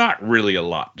there's not really a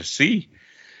lot to see.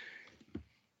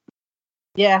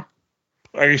 Yeah.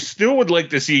 I still would like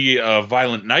to see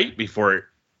Violent Night before it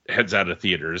heads out of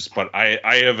theaters, but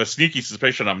I have a sneaky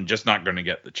suspicion I'm just not going to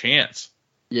get the chance.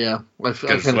 Yeah, I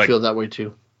kind of feel that way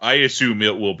too. I assume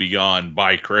it will be gone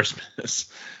by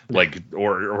Christmas,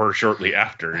 or shortly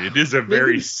after. It is a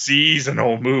very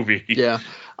seasonal movie. Yeah,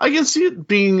 I can see it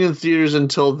being in theaters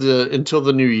until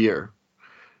the new year,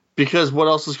 because what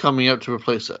else is coming out to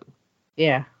replace it?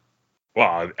 Yeah.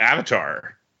 Well,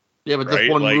 Avatar. Yeah, but that's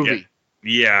one movie.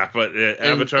 Yeah, but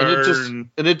Avatar, and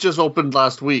it just opened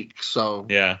last week, so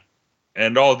yeah,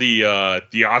 and all the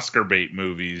Oscar bait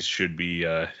movies should be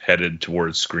headed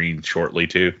towards screen shortly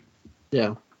too.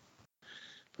 Yeah,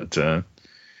 but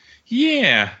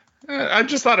yeah, I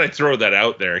just thought I'd throw that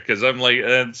out there because I'm like,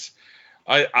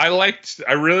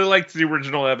 I really liked the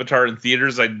original Avatar in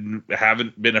theaters. I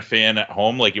haven't been a fan at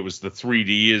home. Like, it was the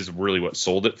 3D is really what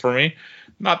sold it for me.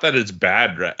 Not that it's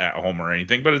bad at home or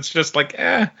anything, but it's just like,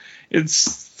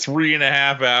 it's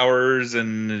 3.5 hours,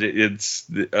 and it's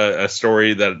a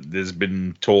story that has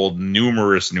been told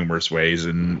numerous ways,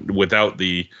 and without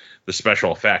the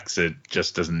special effects, it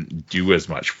just doesn't do as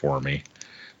much for me.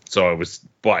 So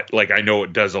but like, I know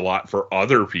it does a lot for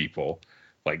other people.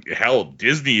 Like, hell,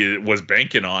 Disney was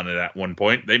banking on it at one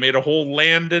point. They made a whole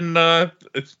land in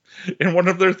one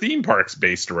of their theme parks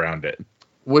based around it,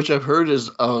 which I've heard is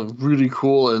a really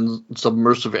cool and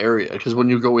submersive area, because when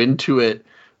you go into it,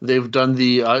 they've done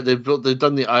the islands,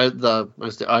 the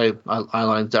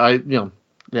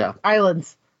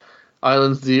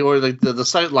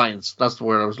sight lines. That's the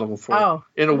word I was looking for. Oh.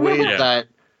 In a way that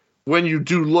when you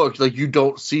do look, like, you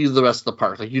don't see the rest of the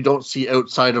park, like, you don't see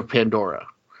outside of Pandora.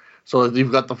 So, like,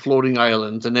 you've got the floating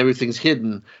islands and everything's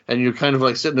hidden, and you're kind of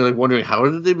like sitting there like wondering, how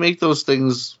did they make those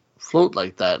things float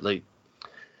like that? Like,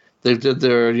 they did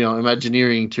their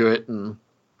Imagineering to it and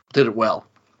did it well.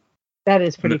 That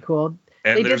is pretty cool.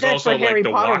 And they there's did that also for Harry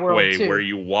like the Potter walkway World, where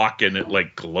you walk and it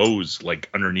like glows like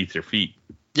underneath your feet.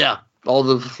 Yeah, all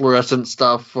the fluorescent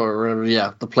stuff, or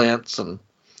the plants, and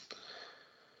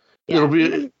it'll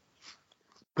be.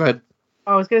 Go ahead.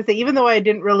 I was going to say, even though I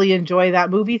didn't really enjoy that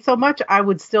movie so much, I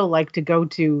would still like to go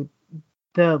to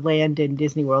the land in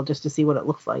Disney World just to see what it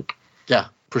looks like. Yeah,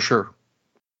 for sure.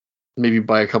 Maybe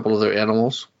buy a couple of their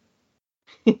animals.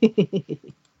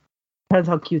 Depends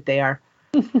how cute they are.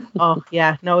 Oh,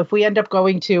 yeah. No, if we end up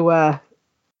going to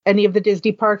any of the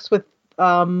Disney parks with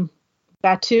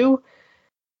Batuu,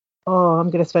 I'm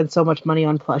going to spend so much money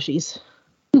on plushies.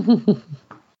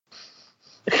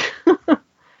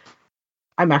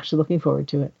 I'm actually looking forward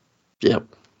to it. Yep.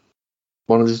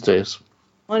 One of these days.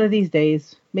 One of these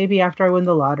days. Maybe after I win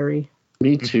the lottery.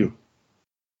 Me too.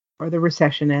 Or the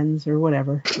recession ends, or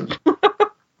whatever.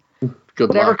 Good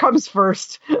Whatever luck. comes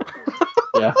first.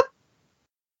 Yeah.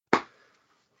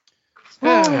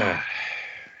 Yeah.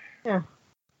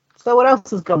 So what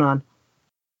else is going on?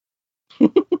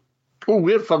 Oh,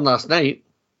 we had fun last night.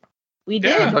 We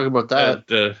did. Yeah. Talk about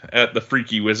that. At the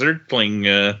Freaky Wizard,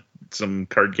 playing some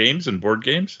card games and board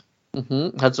games.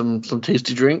 Mm-hmm. Had some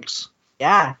tasty drinks.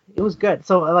 Yeah, it was good.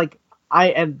 So like,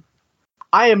 I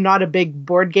am not a big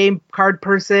board game card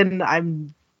person.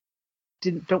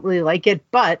 Don't really like it,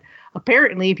 but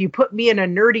apparently if you put me in a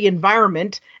nerdy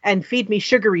environment and feed me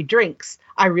sugary drinks,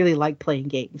 I really like playing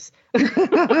games.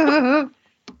 I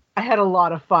had a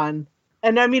lot of fun.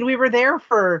 And I mean, we were there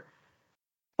for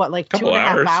like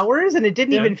 2.5 hours, and it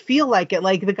didn't even feel like it.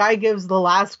 Like, the guy gives the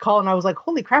last call and I was like,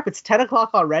 holy crap, it's 10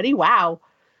 o'clock already. Wow.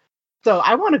 So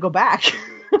I want to go back.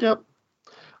 Yep.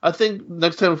 I think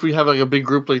next time if we have like a big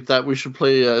group like that, we should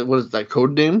play what is that,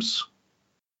 Code Names?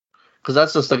 Because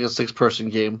that's just like a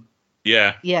 6-person game.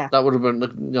 Yeah. Yeah. That would have been,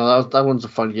 that one's a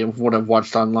fun game from what I've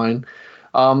watched online.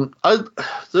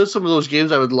 There's some of those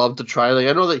games I would love to try. Like,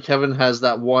 I know that Kevin has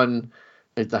that one,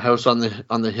 like the House on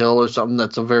the Hill or something.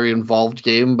 That's a very involved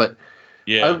game, but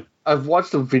Yeah. I've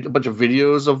watched a bunch of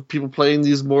videos of people playing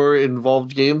these more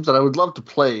involved games that I would love to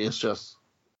play. It's just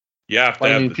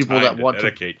finding people that want to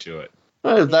dedicate to it.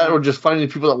 That or just finding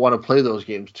people that want to play those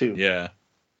games too. Yeah.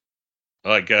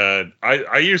 Like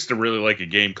I used to really like a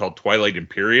game called Twilight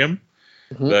Imperium.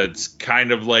 Mm-hmm. That's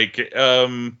kind of like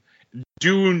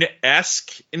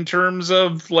Dune-esque in terms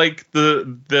of like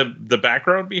the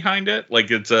background behind it. Like,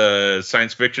 it's a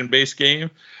science fiction based game,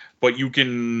 but you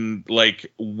can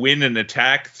like win an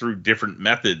attack through different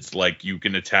methods. Like, you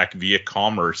can attack via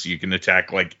commerce, you can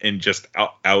attack like in just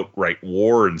outright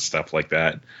war and stuff like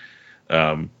that.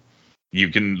 You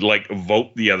can like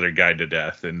vote the other guy to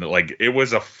death, and like, it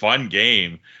was a fun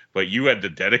game, but you had to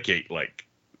dedicate like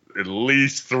at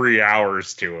least 3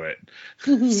 hours to it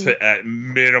at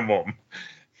minimum,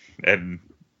 and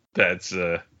that's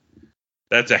a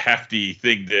hefty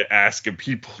thing to ask of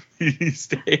people these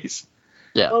days.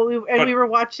 Yeah. Well, we were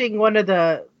watching one of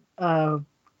the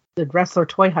wrestler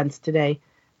toy hunts today,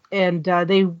 and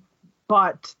they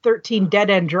bought 13 Dead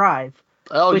End Drive.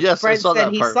 Oh, which yes, Brent I saw said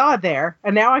that he part. saw there,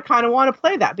 and now I kind of want to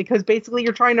play that, because basically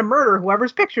you're trying to murder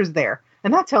whoever's picture's there,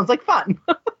 and that sounds like fun.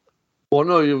 Well,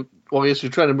 no, yes,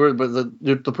 you're trying to murder, but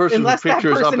the person Unless whose that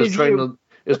picture is up person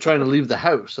is trying to leave the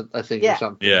house, I think, Yeah. or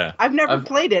something. Yeah. I've never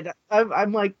played it.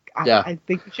 I'm like, I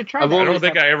think we should try I've that. I don't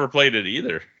think I ever played it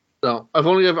either. No,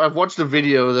 I've watched a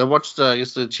video. I watched I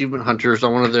guess the Achievement Hunters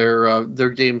on one of their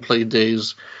gameplay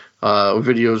days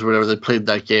videos, or whatever. They played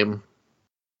that game.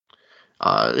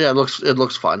 It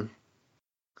looks fun.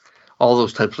 All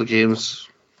those types of games.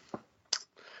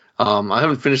 I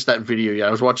haven't finished that video yet.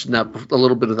 I was watching that a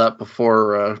little bit of that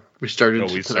before we started.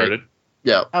 Oh, we started?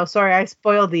 Yeah. Oh, sorry, I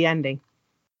spoiled the ending.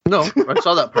 No, I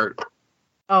saw that part.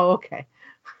 Oh, okay.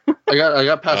 I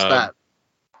got past that.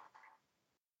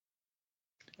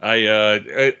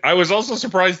 I was also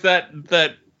surprised that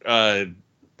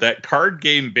card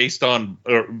game based on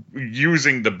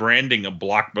using the branding of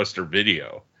Blockbuster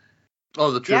Video.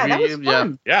 Oh, the trivia game?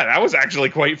 Fun. Yeah, that was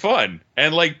actually quite fun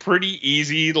and like pretty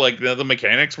easy. Like the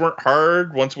mechanics weren't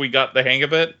hard once we got the hang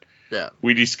of it. Yeah.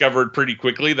 We discovered pretty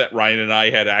quickly that Ryan and I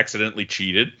had accidentally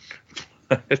cheated.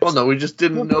 Well, no, we just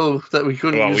didn't know that we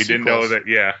couldn't. Well, use we didn't know that.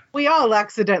 Yeah. We all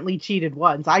accidentally cheated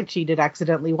once. I cheated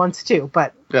accidentally once too,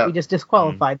 but we just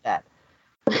disqualified that.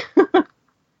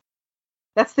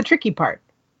 That's the tricky part.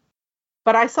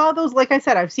 But I saw those, like I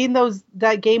said, I've seen those.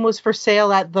 That game was for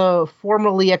sale at the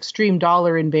formerly Extreme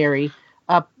Dollar in Barrie,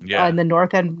 up in the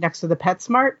north end next to the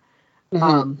PetSmart.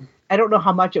 Mm-hmm. I don't know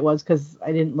how much it was because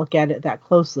I didn't look at it that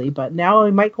closely, but now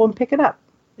I might go and pick it up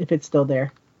if it's still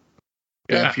there.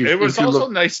 Yeah, it was also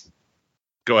nice.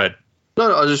 Go ahead.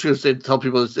 No, I was just going to say, tell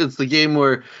people it's the game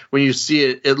where when you see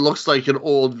it, it looks like an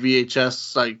old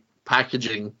VHS like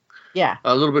packaging. Yeah.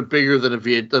 A little bit bigger than a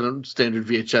standard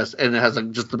VHS, and it has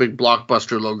just the big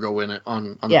Blockbuster logo in it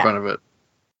on the front of it.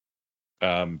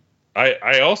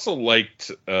 I also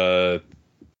liked the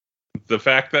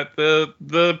fact that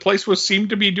the place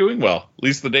seemed to be doing well. At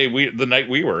least the night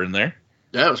we were in there.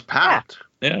 Yeah, it was packed.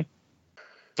 Yeah.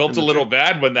 Felt a little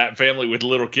bad when that family with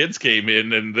little kids came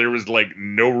in and there was like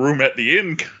no room at the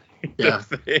inn kind of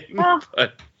thing.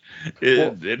 But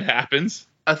it happens.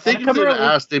 I think if they'd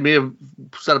asked, they may have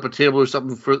set up a table or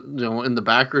something for in the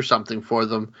back or something for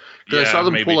them. Because I saw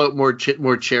them pull out more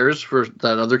chairs for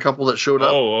that other couple that showed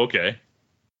up. Oh, okay.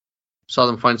 Saw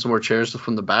them find some more chairs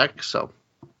from the back. So,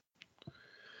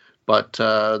 but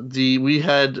I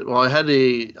had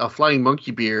a flying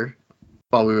monkey beer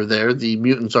while we were there. The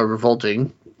mutants are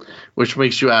revolting, which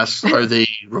makes you ask: are they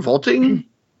revolting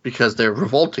because they're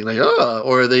revolting,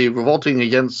 or are they revolting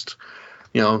against?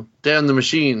 Damn the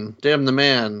machine, damn the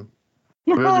man,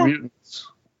 or the mutants.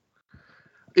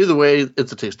 Either way,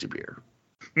 it's a tasty beer.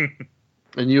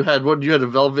 And you had a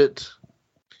velvet.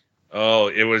 Oh,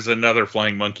 it was another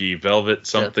flying monkey, velvet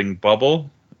something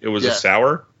bubble. It was a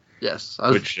sour. Yes,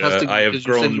 which I have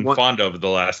grown fond of the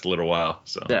last little while.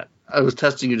 So yeah, I was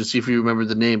testing you to see if you remember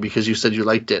the name because you said you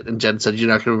liked it, and Jen said you're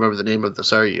not going to remember the name of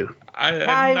this, are you?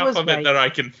 Enough of it that I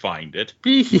can find it.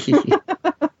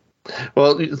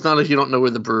 Well, it's not if you don't know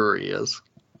where the brewery is.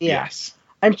 Yeah. Yes.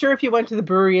 I'm sure if you went to the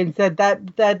brewery and said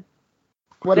that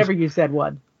whatever you said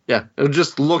won. Yeah. It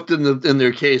just looked in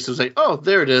their case. It was like, oh,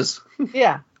 there it is.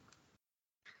 Yeah.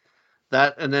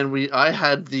 That, and then I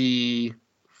had the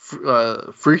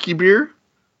Freaky beer.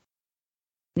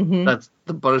 Mm-hmm. That's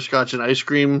the butterscotch and ice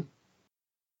cream.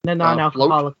 The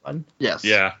non-alcoholic one. Yes.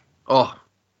 Yeah. Oh,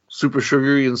 super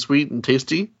sugary and sweet and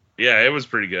tasty. Yeah, it was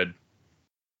pretty good.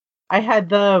 I had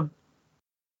the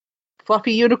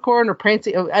fluffy unicorn or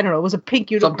prancy. I don't know. It was a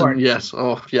pink unicorn. Something, yes.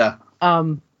 Oh, yeah.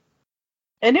 And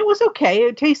it was okay.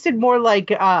 It tasted more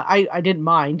like I didn't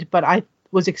mind, but I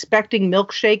was expecting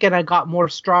milkshake and I got more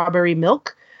strawberry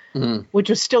milk, which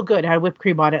was still good. It had whipped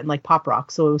cream on it and like Pop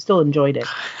Rocks, so I still enjoyed it.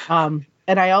 And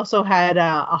I also had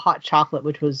a hot chocolate,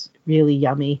 which was really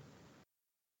yummy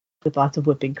with lots of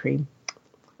whipping cream.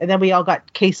 And then we all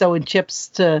got queso and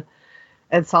chips and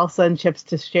salsa and chips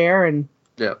to share, and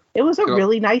it was a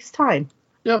really nice time.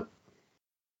 Yep.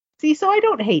 See, so I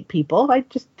don't hate people. I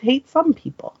just hate some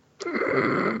people.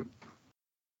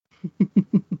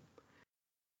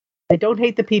 I don't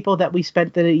hate the people that we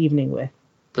spent the evening with.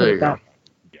 There you go.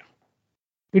 Yeah.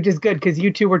 Which is good, because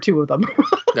you two were two of them.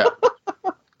 Yeah.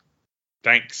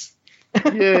 Thanks.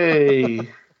 Yay.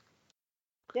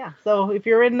 Yeah, so if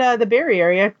you're in the Barrie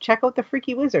area, check out the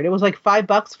Freaky Wizard. It was like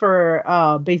 $5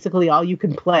 for basically all you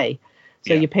can play.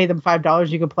 So you pay them $5,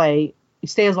 you can play. You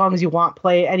stay as long as you want,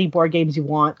 play any board games you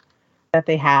want that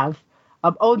they have.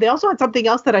 They also had something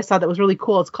else that I saw that was really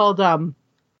cool. It's called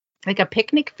like a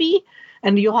picnic fee,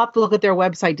 and you'll have to look at their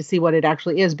website to see what it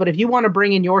actually is. But if you want to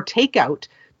bring in your takeout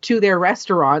to their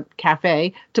restaurant,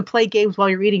 cafe, to play games while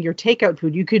you're eating your takeout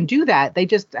food, you can do that. They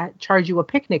just charge you a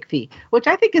picnic fee, which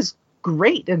I think is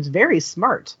great and it's very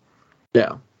smart.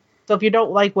 Yeah. So if you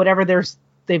don't like whatever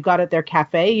they've got at their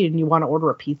cafe and you want to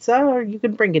order a pizza, or you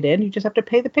can bring it in, you just have to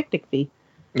pay the picnic fee.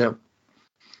 Yeah.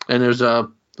 And there's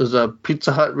a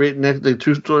Pizza Hut right next, the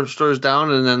two stores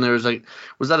down, and then there's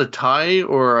was that a Thai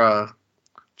or a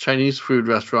Chinese food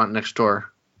restaurant next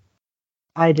door?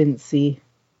 I didn't see.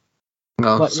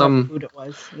 No, what food it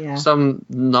was. Yeah.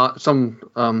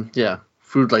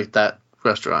 Food like that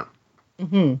restaurant.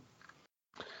 Mm-hmm.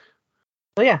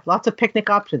 So yeah, lots of picnic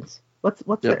options. What's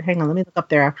their, hang on, let me look up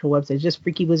their actual website. It's just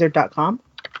freakywizard.com.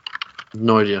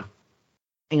 No idea.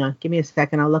 Hang on, give me a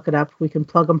second. I'll look it up. We can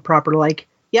plug them proper.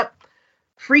 Yep,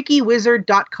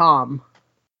 freakywizard.com.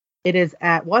 It is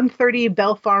at 130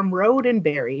 Bell Farm Road in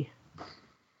Barrie.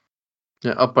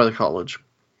 Yeah, up by the college.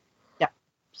 Yeah.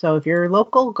 So if you're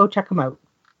local, go check them out.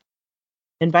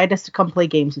 Invite us to come play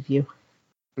games with you.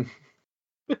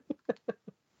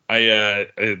 A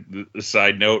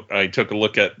side note, I took a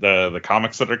look at the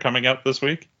comics that are coming out this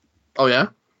week. Oh, yeah?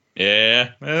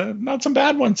 Yeah, not some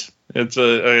bad ones. It's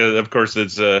of course,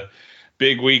 it's a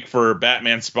big week for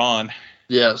Batman Spawn.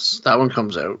 Yes, that one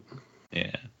comes out.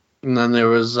 Yeah. And then there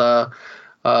was, I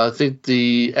think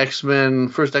the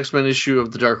first X-Men issue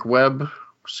of the Dark Web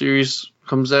series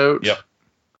comes out. Yep.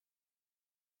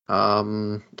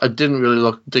 I didn't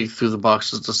really dig through the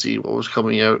boxes to see what was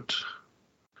coming out.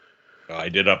 I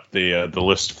did up the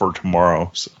list for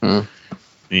tomorrow. So.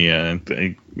 Yeah,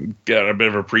 I got a bit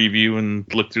of a preview and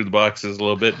looked through the boxes a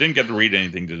little bit. Didn't get to read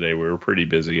anything today. We were pretty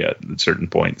busy at certain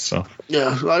points. So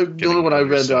yeah, the only one I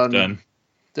read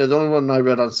the only one I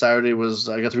read on Saturday was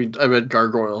I read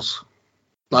Gargoyles,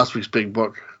 last week's big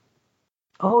book.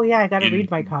 Oh yeah, I got to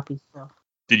read my copy still.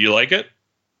 Did you like it?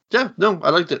 Yeah, no,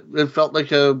 I liked it. It felt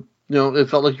like you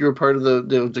were part of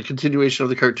the continuation of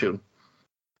the cartoon.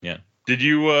 Yeah. Did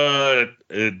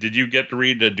you get to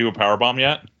read Do a Powerbomb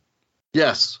yet?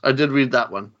 Yes, I did read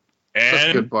that one. And such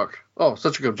a good book. Oh,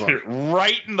 such a good book.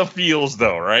 Right in the feels,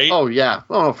 though, right? Oh, yeah.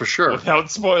 Oh, no, for sure.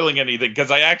 Without spoiling anything, because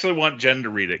I actually want Jen to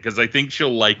read it, because I think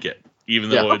she'll like it, even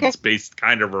though it's based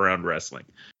kind of around wrestling.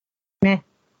 Meh.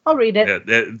 I'll read it. Yeah,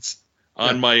 it's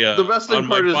on my... the wrestling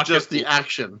part is just the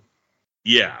action.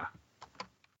 Yeah.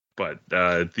 But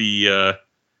the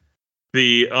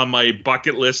on my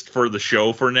bucket list for the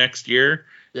show for next year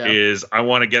is I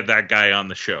want to get that guy on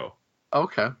the show.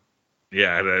 Okay.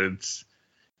 Yeah,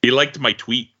 he liked my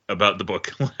tweet about the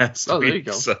book last week. There you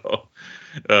go. So,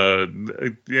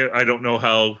 I don't know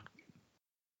how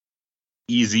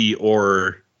easy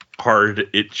or hard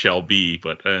it shall be,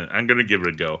 but I'm going to give it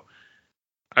a go.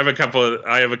 I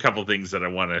have a couple things that I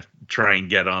want to try and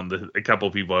get on a couple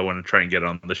people I want to try and get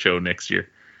on the show next year.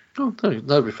 Oh,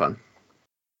 that'd be fun.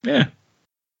 Yeah.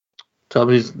 Tell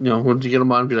me, when you get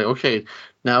them on, be like, okay,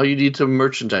 now you need to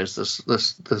merchandise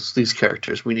these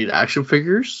characters. We need action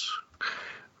figures.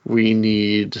 We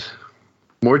need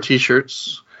more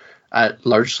T-shirts at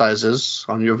large sizes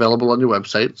available on your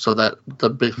website, so that the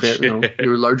big fan,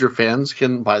 your larger fans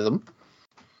can buy them.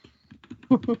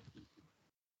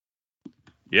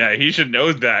 Yeah, he should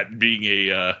know that being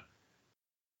a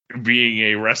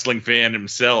wrestling fan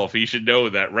himself, he should know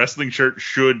that wrestling shirts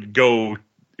should go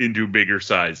into bigger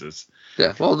sizes.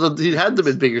 Yeah, well, he had them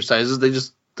in bigger sizes. They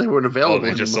weren't available.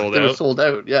 They just sold out. They were sold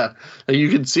out. Yeah, and you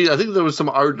can see. I think there was some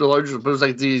larger, but it was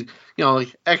like the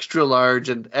like extra large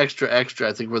and extra. I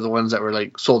think were the ones that were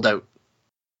like sold out.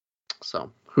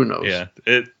 So who knows? Yeah,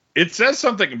 it says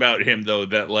something about him though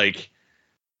that like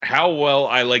how well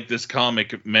I like this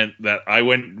comic meant that I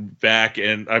went back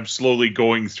and I'm slowly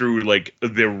going through like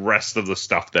the rest of the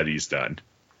stuff that he's done.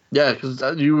 Yeah, because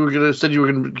you were gonna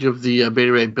give the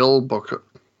Beta Ray Bill book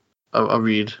a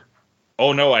read.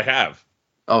 Oh no, I have.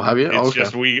 Oh, have you? It's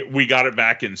just we got it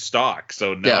back in stock,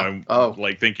 so now I'm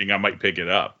like thinking I might pick it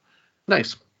up.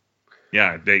 Nice.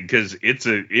 Yeah, because it's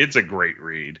a great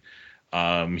read.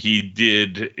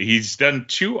 He's done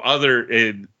 2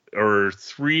 other or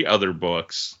 3 other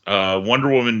books. Wonder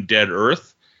Woman Dead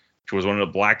Earth, which was one of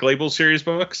the Black Label series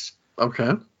books.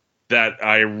 Okay. That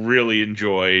I really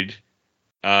enjoyed.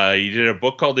 He did a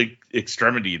book called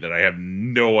Extremity that I have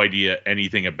no idea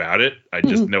anything about it. I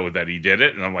just know that he did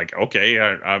it, and I'm like, okay,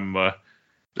 I'm going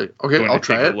I'll to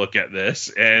try take a look at this.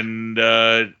 And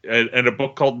a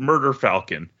book called Murder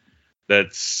Falcon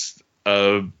that's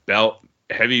about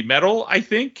heavy metal, I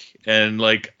think, and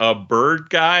like a bird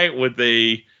guy with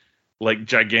a like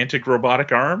gigantic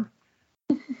robotic arm.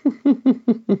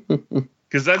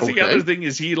 Because that's the other thing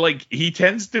is he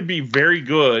tends to be very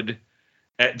good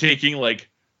at taking like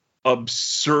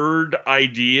absurd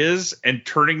ideas and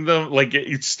turning them like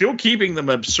it's still keeping them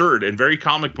absurd and very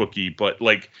comic booky, but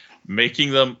like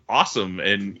making them awesome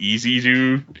and easy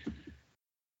to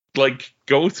like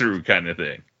go through kind of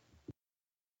thing.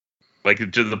 Like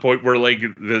to the point where like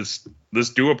this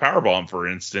Do a Powerbomb, for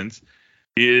instance,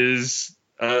 is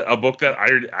a book that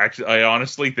I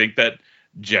honestly think that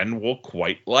Jen will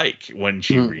quite like when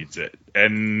she reads it,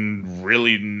 and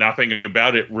really nothing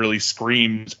about it really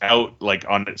screams out like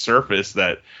on its surface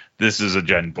that this is a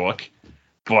Jen book,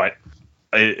 but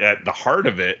at the heart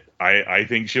of it, I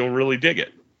think she'll really dig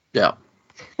it. Yeah.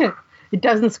 It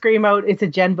doesn't scream out it's a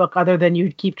Jen book other than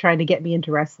you keep trying to get me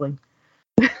into wrestling.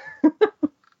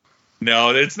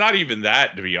 No, it's not even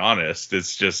that, to be honest.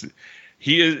 It's just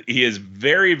he is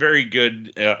very, very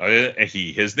good.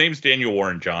 His name's Daniel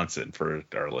Warren Johnson for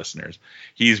our listeners.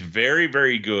 He's very,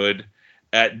 very good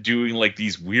at doing like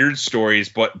these weird stories,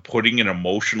 but putting an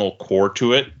emotional core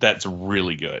to it. That's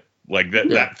really good. Like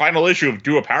that final issue of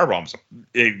Do a Powerbomb's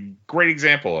a great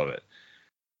example of it.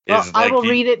 Well, I will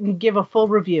read it and give a full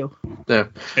review. Yeah.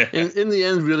 In the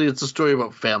end, really, it's a story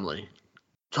about family.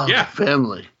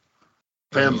 Family.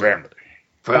 None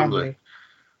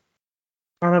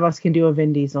of us can do a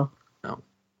Vin Diesel. No.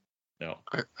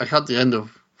 I caught the end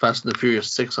of Fast and the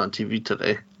Furious 6 on TV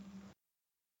today.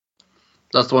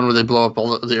 That's the one where they blow up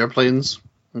all the airplanes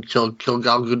and kill Gal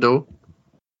Gadot.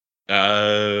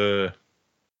 Oh.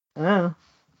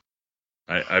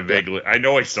 I vaguely, I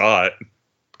know I saw it.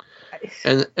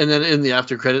 And then in the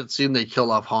after credit scene, they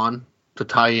kill off Han to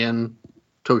tie in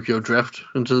Tokyo Drift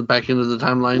back into the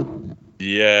timeline.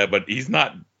 Yeah, but he's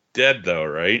not dead though,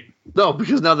 right? No,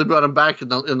 because now they brought him back in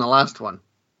the last one.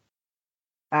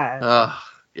 Yeah.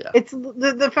 It's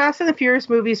the Fast and the Furious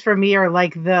movies for me are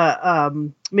like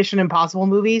the Mission Impossible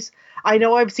movies. I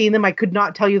know I've seen them. I could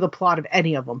not tell you the plot of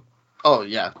any of them. Oh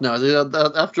yeah, no.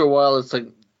 After a while, it's like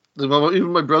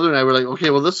even my brother and I were like, okay,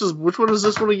 well, which one is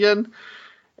this one again?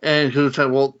 And he was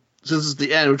trying, well, since it's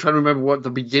the end, we're trying to remember what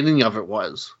the beginning of it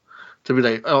was. To be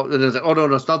like, oh, and it's like, oh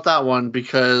no, it's not that one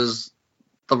because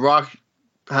The Rock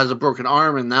has a broken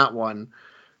arm in that one,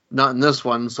 not in this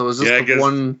one. So is this the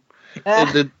one?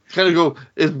 It kind of go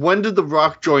is when did The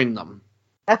Rock join them?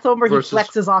 That's the one where he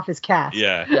flexes off his cast.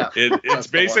 Yeah. It's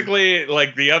basically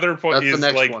like the other point is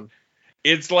like one.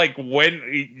 It's like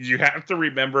when you have to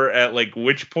remember at like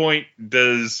which point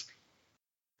does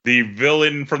the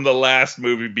villain from the last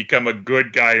movie become a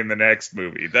good guy in the next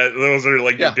movie. Those are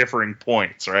like the differing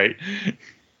points, right?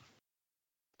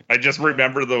 I just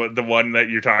remember the one that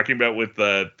you're talking about with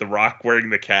the Rock wearing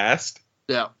the cast.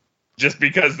 Yeah. Just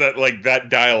because that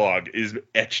dialogue is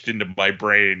etched into my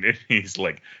brain, and he's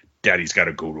like, "Daddy's got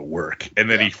to go to work," and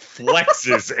then he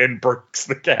flexes and breaks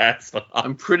the cast off.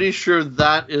 I'm pretty sure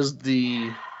that is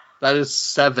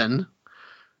 7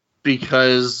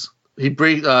 because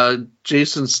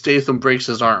Jason Statham breaks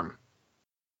his arm,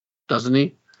 doesn't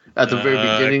he? At the very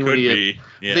beginning, I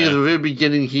think at the very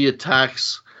beginning he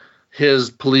attacks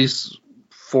his police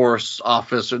force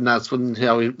officer, and that's when he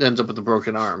ends up with a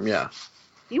broken arm. Yeah,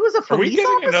 he was a police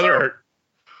officer.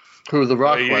 Who The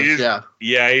Rock was?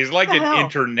 Yeah, he's like an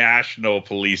international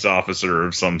police officer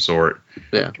of some sort.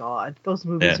 Yeah. God, those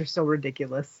movies are so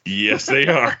ridiculous. Yes, they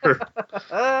are.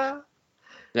 I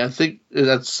think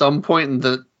at some point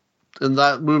in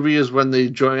that movie is when they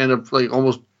end up like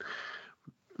almost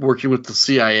working with the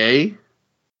CIA.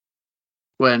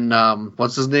 When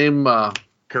what's his name?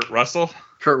 Kurt Russell.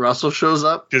 Kurt Russell shows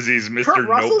up because he's Mr. Kurt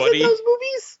Russell's Nobody. in those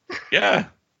movies? Yeah.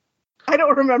 I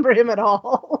don't remember him at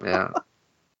all. Yeah.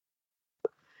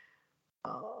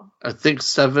 I think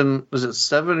 7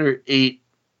 or 8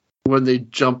 when they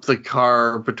jump the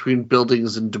car between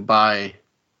buildings in Dubai.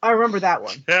 I remember that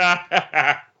one.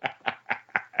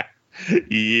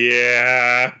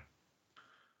 Yeah.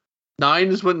 9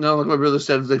 is when, like my brother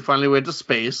said, they finally went to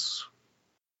space.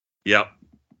 Yep.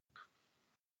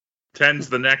 10's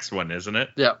the next one, isn't it?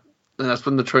 Yep. And that's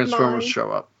when the Transformers 9. show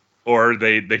up. Or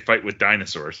they fight with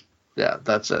dinosaurs. Yeah,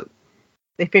 that's it.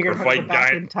 They figured how to go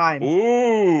back in time.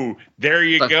 Ooh, there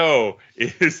you go.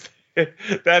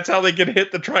 That's how they can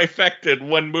hit the trifecta in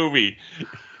one movie.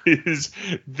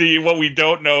 What we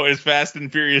don't know is Fast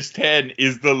and Furious 10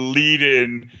 is the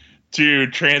lead-in to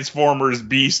Transformers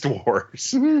Beast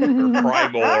Wars or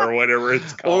Primal or whatever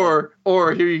it's called.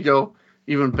 Or here you go,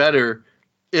 even better.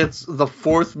 It's the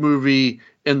 4th movie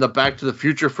in the Back to the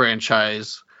Future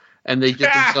franchise, and they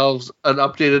get themselves an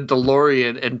updated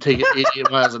DeLorean and take it 88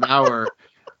 miles an hour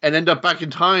and end up back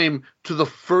in time to the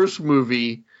first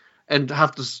movie and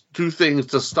have to do things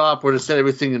to stop or to set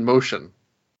everything in motion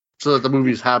so that the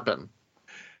movies happen.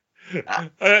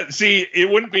 See,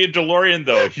 it wouldn't be a DeLorean,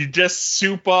 though. You just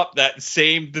soup up that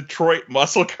same Detroit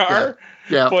muscle car.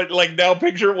 Yeah. But, like, now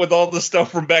picture it with all the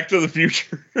stuff from Back to the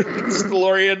Future. It's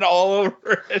DeLorean all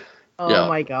over it. Oh,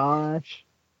 my gosh.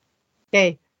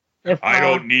 Okay. I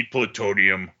don't need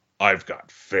plutonium. I've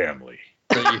got family.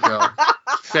 There you go.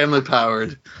 Family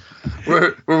powered.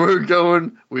 Where we're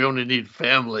going, we only need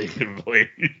family.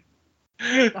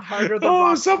 The harder the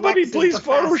box somebody flexes, please the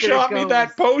faster Photoshop it me goes.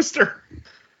 that poster.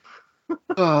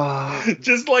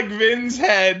 Just like Vin's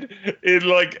head in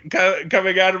like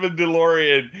coming out of a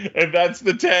DeLorean, and that's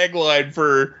the tagline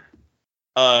for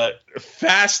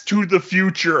Fast to the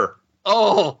Future.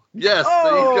 Oh, yes,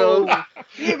 there you go.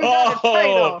 You even got a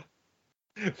title.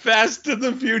 Fast to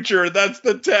the Future. That's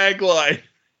the tagline.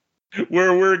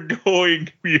 Where we're going,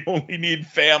 we only need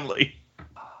family.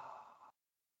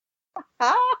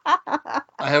 I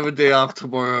have a day off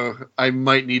tomorrow. I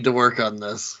might need to work on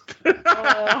this.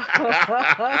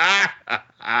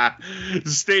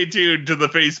 Stay tuned to the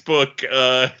Facebook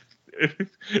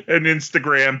and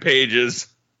Instagram pages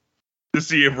to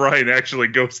see if Ryan actually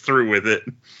goes through with it.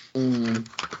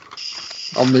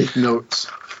 I'll make notes.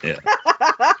 Yeah.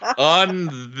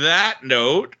 On that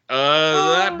note,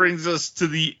 that brings us to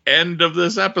the end of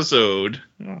this episode,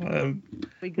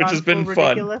 which has been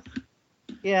fun.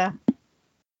 Yeah.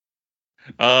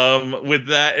 With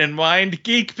that in mind,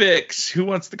 Geek Picks. Who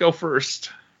wants to go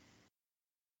first?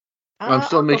 I'm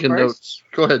still making notes.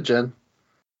 Go ahead, Jen.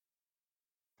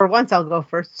 For once, I'll go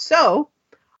first. So,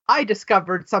 I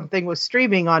discovered something was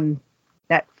streaming on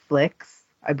Netflix,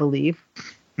 I believe.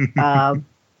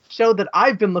 Show that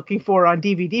I've been looking for on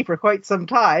DVD for quite some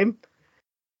time.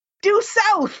 Due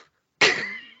South!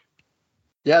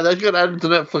 Yeah, that got added to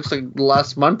Netflix like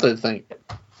last month, I think.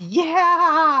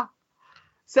 Yeah!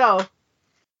 So,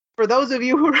 for those of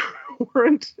you who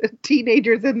weren't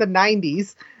teenagers in the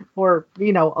 90s, or,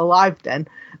 alive then,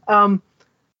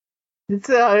 it's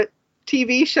a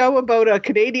TV show about a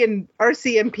Canadian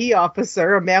RCMP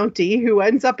officer, a Mountie, who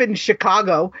ends up in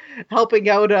Chicago helping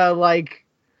out a,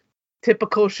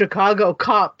 typical Chicago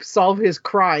cop solve his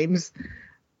crimes.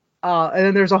 And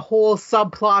then there's a whole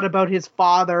subplot about his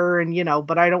father, and,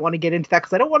 but I don't want to get into that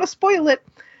because I don't want to spoil it.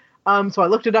 So I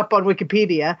looked it up on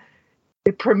Wikipedia.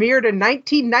 It premiered in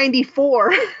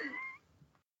 1994.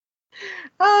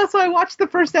 So I watched the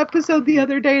first episode the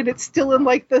other day, and it's still in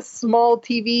the small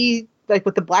TV,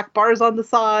 with the black bars on the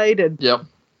side, and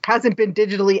hasn't been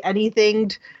digitally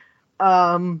anythinged.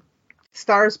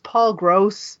 Stars Paul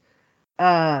Gross,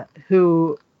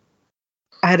 who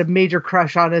I had a major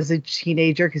crush on as a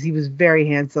teenager because he was very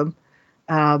handsome,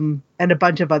 and a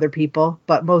bunch of other people,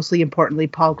 but mostly importantly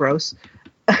Paul Gross.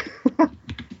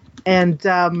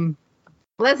 And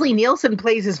Leslie Nielsen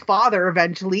plays his father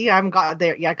eventually. I haven't got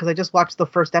there yet because I just watched the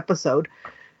first episode.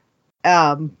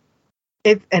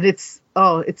 It's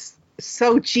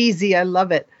so cheesy. I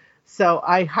love it. So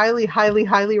I highly, highly,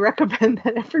 highly recommend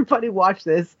that everybody watch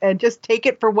this and just take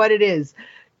it for what it is.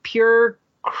 Pure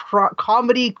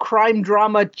comedy, crime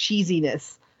drama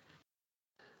cheesiness.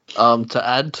 To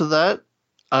add to that,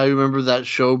 I remember that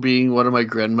show being one of my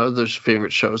grandmother's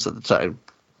favorite shows at the time.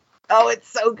 Oh, it's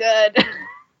so good.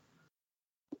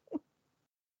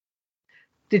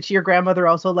 Did your grandmother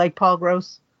also like Paul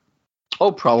Gross?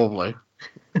 Oh, probably.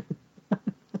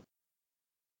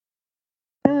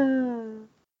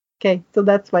 Okay, so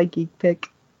that's my geek pick.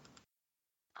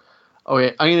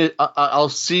 Okay, I'll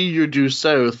see your Due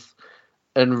South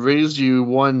and raise you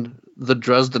the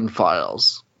Dresden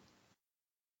Files.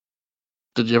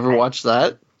 Did you ever watch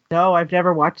that? No, I've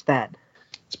never watched that.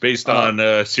 It's based on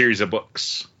a series of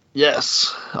books.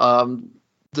 Yes.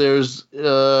 There's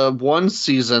one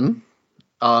season.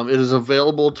 It is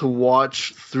available to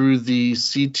watch through the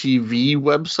CTV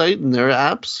website and their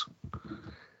apps.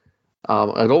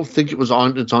 I don't think it's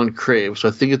on Crave, so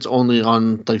I think it's only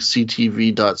on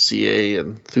ctv.ca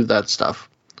and through that stuff.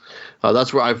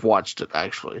 That's where I've watched it,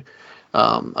 actually.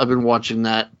 I've been watching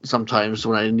that sometimes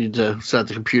when I need to sit at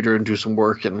the computer and do some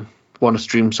work and want to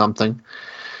stream something.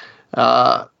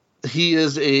 He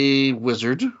is a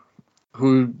wizard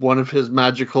who one of his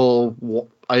magical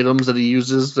items that he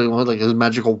uses, his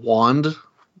magical wand,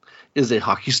 is a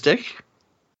hockey stick.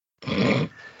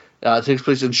 It takes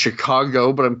place in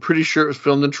Chicago, but I'm pretty sure it was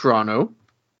filmed in Toronto.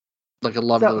 Like a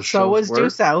lot of those shows. So was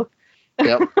Due South.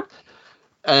 Yep.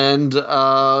 And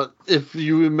if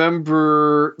you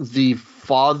remember the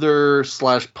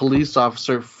father/police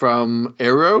officer from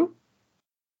Arrow,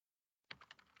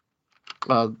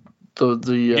 the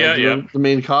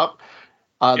main cop,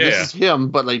 this is him,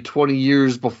 but 20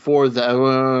 years before that.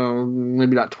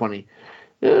 Maybe not 20.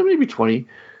 Maybe 20.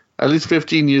 At least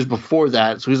 15 years before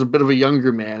that, so he's a bit of a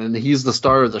younger man, and he's the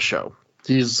star of the show.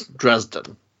 He's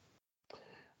Dresden.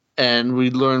 And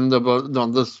we learned about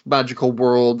this magical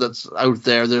world that's out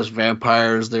there. There's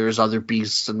vampires, there's other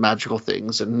beasts and magical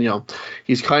things, and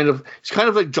he's kind of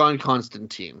like John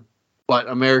Constantine, but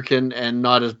American and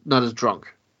not as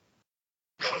drunk.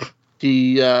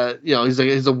 He's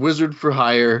a wizard for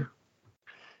hire.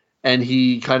 And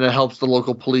he kind of helps the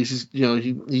local police.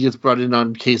 He gets brought in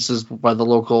on cases by the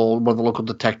local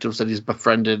detectives that he's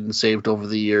befriended and saved over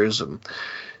the years, and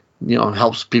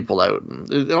helps people out.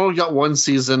 And it only got one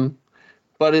season,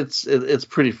 but it's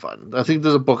pretty fun. I think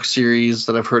there's a book series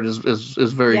that I've heard is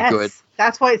very good.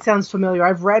 That's why it sounds familiar.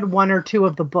 I've read 1 or 2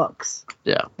 of the books.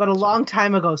 Yeah. But a long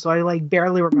time ago, so I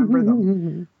barely remember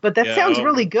them. But that sounds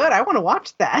really good. I want to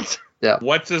watch that. Yeah.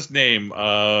 What's his name?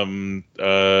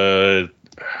 The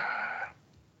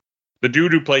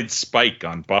dude who played Spike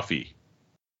on Buffy.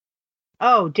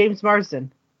 Oh, James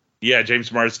Marsden. Yeah,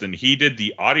 James Marsden. He did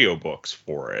the audiobooks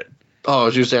for it. Oh,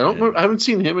 as you say, I haven't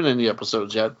seen him in any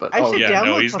episodes yet, but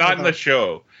he's not in the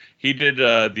show. He did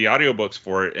the audiobooks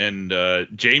for it, and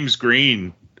James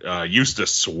Green used to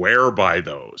swear by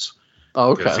those.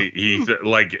 Oh, okay. He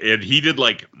did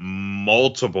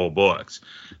multiple books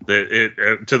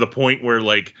that to the point where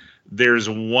there's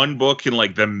one book in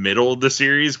the middle of the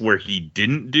series where he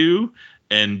didn't do,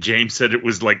 and James said it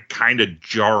was kind of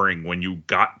jarring when you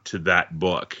got to that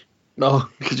book. No,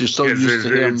 because you're so used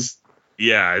to him.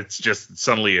 It's just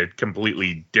suddenly a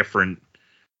completely different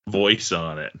voice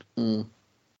on it. Mm.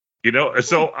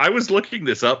 So I was looking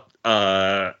this up.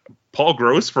 Paul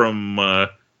Gross from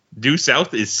Due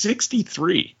South is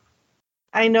 63.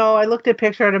 I know. I looked at a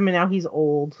picture of him, and now he's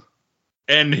old.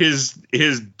 And his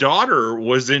daughter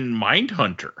was in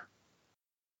Mindhunter.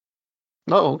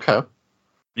 Oh, okay.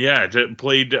 Yeah,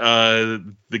 played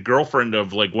the girlfriend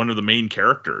of one of the main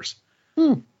characters.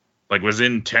 Was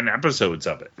in 10 episodes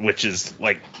of it, which is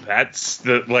that's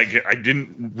the I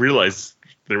didn't realize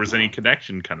there was any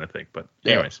connection kind of thing. But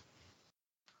anyways.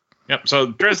 Yep. So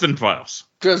Dresden Files.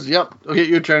 Yep. Okay,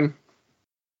 your turn.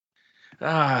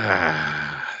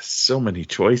 So many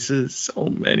choices.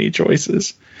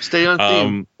 Stay on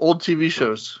theme. Old TV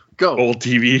shows. Go. Old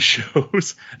TV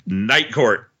shows. Night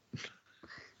Court.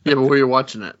 Yeah, but where you're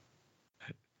watching it?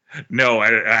 No,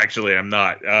 I'm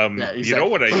not. Exactly. You know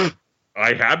what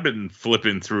I have been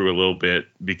flipping through a little bit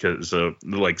because of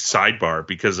sidebar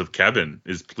because of Kevin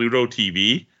is Pluto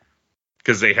TV,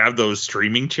 because they have those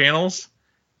streaming channels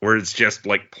where it's just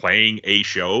playing a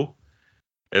show,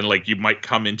 and you might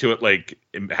come into it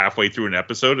halfway through an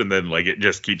episode and then it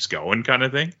just keeps going kind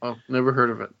of thing. Oh, never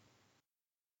heard of it.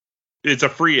 It's a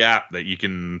free app that you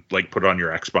can like put on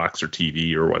your Xbox or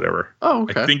TV or whatever. Oh,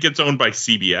 okay. I think it's owned by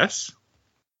CBS.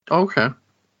 Okay.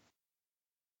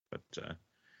 But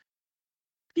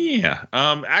yeah.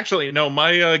 Actually, no.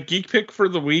 My geek pick for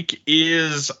the week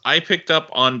is I picked up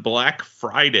on Black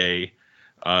Friday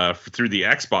through the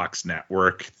Xbox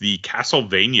network the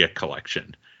Castlevania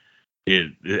collection.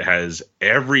 It has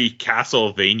every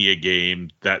Castlevania game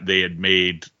that they had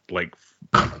made like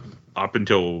up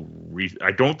until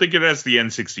I don't think it has the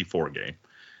N64 game.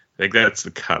 I think that's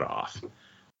the cutoff.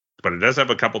 But it does have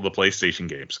a couple of the PlayStation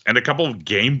games and a couple of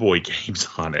Game Boy games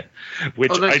on it,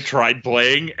 which I tried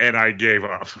playing and I gave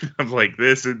up. I'm like,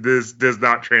 this does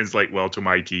not translate well to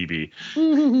my TV.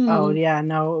 Oh yeah,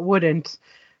 no, it wouldn't.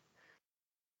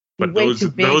 But those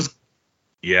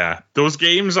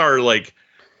games are like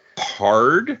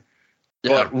hard,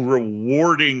 but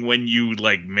rewarding when you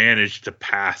like manage to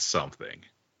pass something.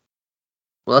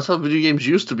 Well, that's how video games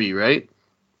used to be, right?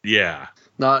 Yeah.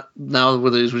 Not now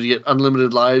where you get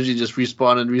unlimited lives, you just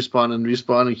respawn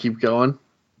and keep going.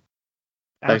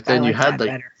 Back then you had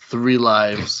like 3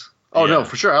 lives. Oh no,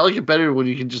 for sure. I like it better when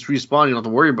you can just respawn, you don't have to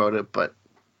worry about it, but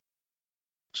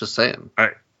just saying.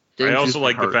 I also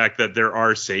like the fact that there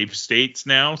are save states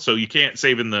now, so you can't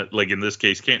save in the in this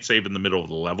case, can't save in the middle of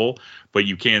the level, but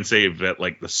you can save at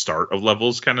like the start of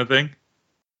levels kind of thing.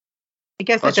 I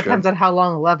guess that depends on how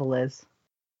long a level is.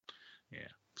 Yeah.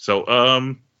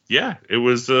 So yeah, it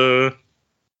was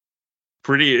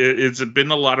pretty. It's been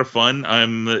a lot of fun.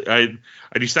 I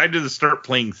decided to start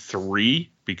playing 3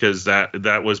 because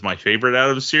that was my favorite out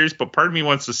of the series. But part of me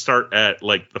wants to start at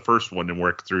like the first one and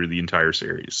work through the entire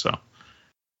series. So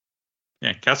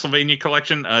yeah, Castlevania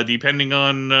collection. Depending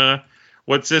on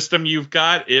what system you've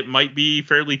got, it might be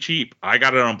fairly cheap. I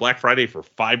got it on Black Friday for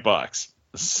 $5,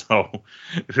 so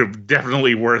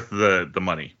definitely worth the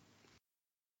money.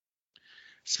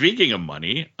 Speaking of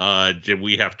money,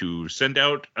 we have to send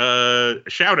out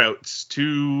shout outs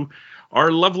to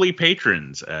our lovely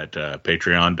patrons at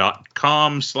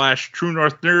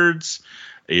patreon.com/TrueNorthNerds.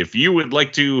 If you would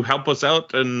like to help us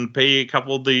out and pay a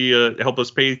couple of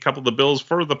the bills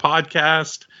for the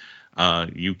podcast,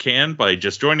 you can by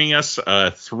just joining us.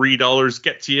 $3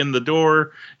 gets you in the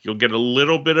door. You'll get a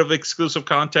little bit of exclusive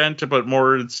content, but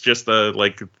more it's just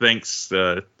like thanks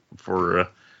for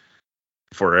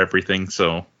everything.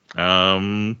 So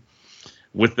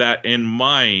with that in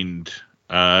mind,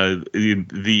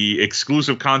 the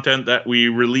exclusive content that we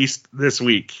released this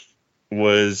week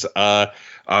was a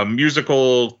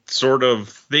musical sort of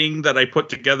thing that I put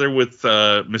together with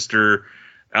Mr.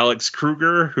 Alex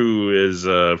Kruger, who is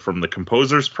from the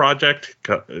Composers Project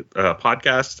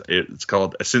podcast. It's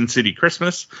called A Sin City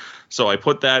Christmas. So I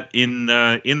put that in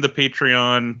the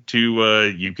Patreon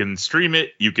to you can stream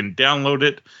it, you can download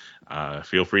it.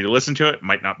 Feel free to listen to it.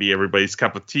 Might not be everybody's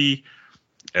cup of tea.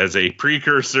 As a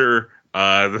precursor,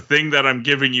 the thing that I'm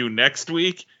giving you next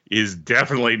week is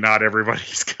definitely not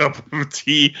everybody's cup of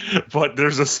tea, but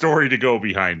there's a story to go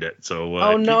behind it. So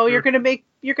oh no, you're gonna make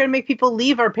people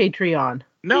leave our Patreon.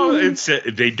 No, it's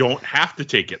they don't have to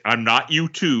take it. I'm not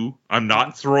U2. I'm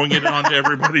not throwing it onto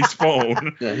everybody's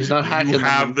phone. Yeah, he's not hacking. You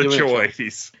have the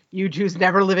choice. U2's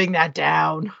never living that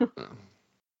down.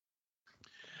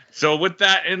 So with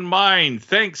that in mind,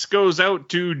 thanks goes out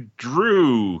to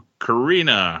Drew,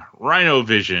 Karina, Rhino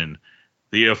Vision,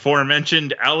 the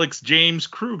aforementioned Alex James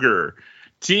Kruger,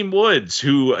 Team Woods,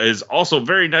 who is also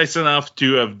very nice enough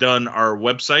to have done our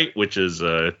website, which is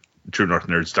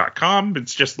TrueNorthNerds.com.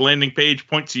 It's just a landing page,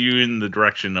 points you in the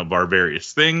direction of our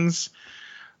various things.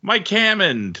 Mike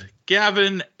Hammond,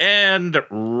 Gavin, and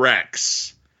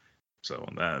Rex. So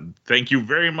thank you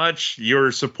very much.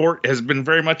 Your support has been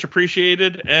very much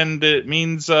appreciated, and it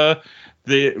means I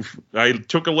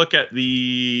took a look at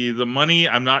the money.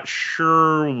 I'm not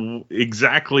sure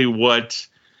exactly what.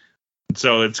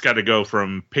 So it's got to go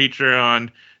from Patreon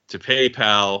to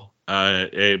PayPal,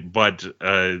 and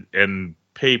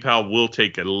PayPal will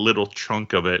take a little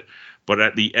chunk of it. But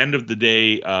at the end of the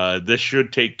day, this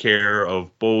should take care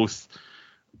of both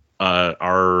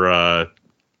our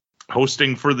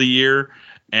hosting for the year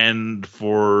and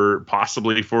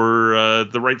possibly for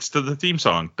the rights to the theme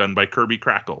song done by Kirby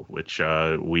Crackle, which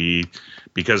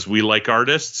because we like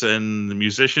artists and the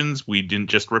musicians, we didn't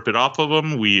just rip it off of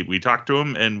them. We talked to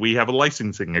them, and we have a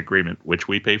licensing agreement, which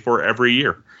we pay for every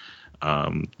year.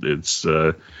 And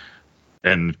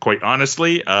quite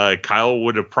honestly, Kyle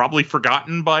would have probably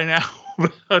forgotten by now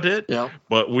about it. Yeah.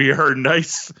 But we are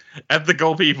nice,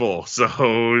 ethical people.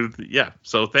 So, yeah.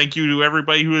 So thank you to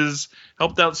everybody who has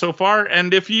helped out so far.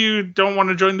 And if you don't want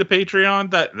to join the Patreon,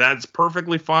 that's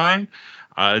perfectly fine.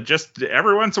 Just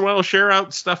every once in a while, share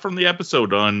out stuff from the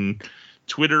episode on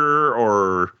Twitter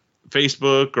or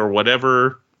Facebook or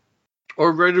whatever.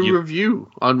 Or write a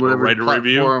review on whatever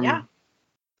platform. Yeah.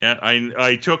 Yeah,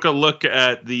 I took a look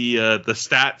at the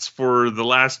stats for the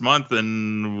last month,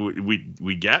 and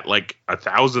we get like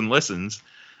 1,000 listens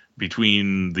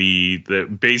between the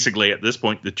basically at this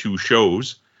point the two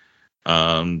shows.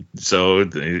 So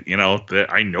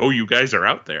I know you guys are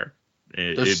out there.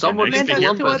 There's someone nice to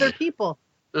hear to other people.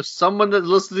 There's someone that's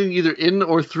listening either in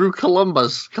or through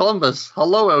Columbus. Columbus,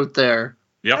 hello out there.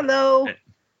 Yep. Hello.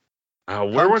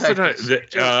 Where was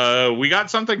it? We got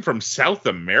something from South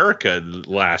America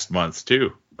last month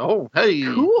too. Oh, hey,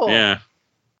 cool. Yeah,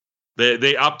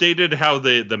 they updated how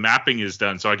the mapping is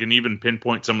done, so I can even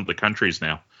pinpoint some of the countries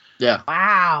now. Yeah.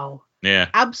 Wow. Yeah.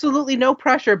 Absolutely no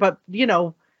pressure, but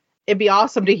it'd be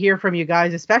awesome to hear from you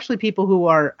guys, especially people who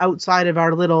are outside of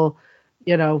our little,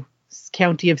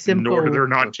 county of Simcoe.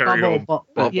 Northern Ontario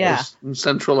bubble. Yeah.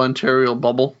 Central Ontario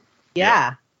bubble.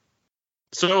 Yeah.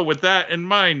 So with that in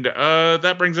mind,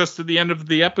 that brings us to the end of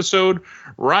the episode.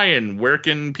 Ryan, where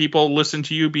can people listen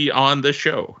to you beyond the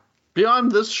show?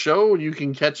 Beyond this show, you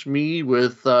can catch me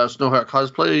with Snowheart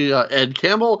Cosplay, Ed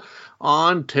Campbell,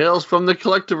 on Tales from the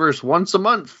Collectiverse once a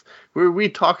month, where we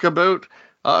talk about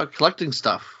collecting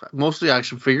stuff, mostly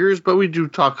action figures, but we do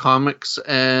talk comics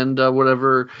and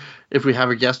whatever, if we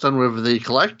have a guest on, whatever they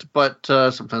collect, but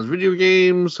sometimes video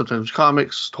games, sometimes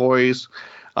comics, toys.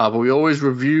 But we always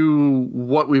review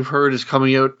what we've heard is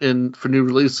coming out for new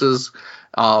releases.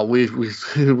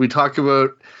 We talk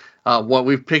about what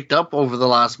we've picked up over the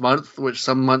last month, which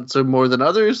some months are more than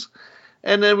others.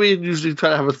 And then we usually try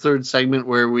to have a third segment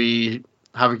where we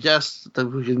have a guest that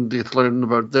we can get to learn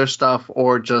about their stuff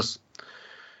or just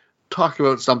talk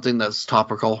about something that's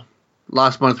topical.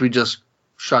 Last month we just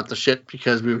shot the shit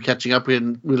because we were catching up. We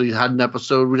hadn't really had an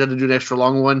episode. We had to do an extra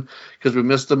long one because we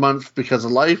missed a month because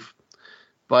of life.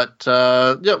 But,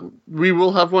 we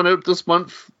will have one out this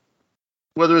month,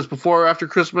 whether it's before or after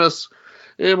Christmas,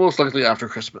 and most likely after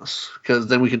Christmas, because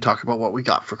then we can talk about what we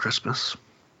got for Christmas.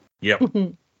 Yep.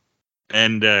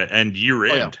 and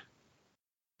year-end.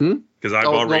 Because I've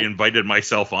already invited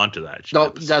myself onto that. No,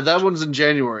 that one's in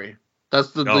January.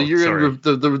 That's the year-end.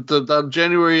 The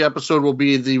January episode will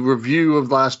be the review of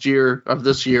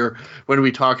this year, when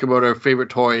we talk about our favorite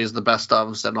toys, the best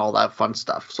ofs, and all that fun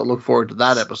stuff. So look forward to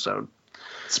that episode.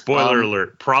 Spoiler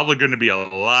alert, probably going to be a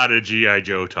lot of G.I.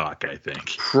 Joe talk, I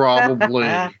think. Probably.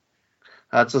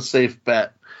 That's a safe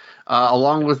bet.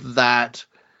 Along with that,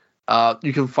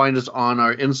 you can find us on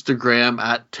our Instagram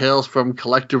at Tales from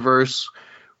Collectiverse,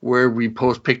 where we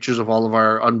post pictures of all of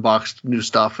our unboxed new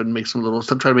stuff and try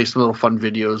to make some little fun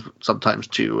videos sometimes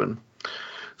too, and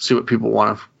see what people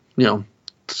want to,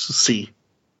 see.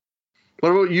 What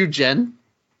about you, Jen?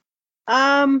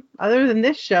 Other than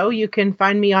this show, you can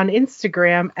find me on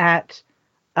Instagram at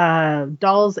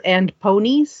Dolls and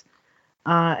Ponies.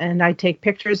 And I take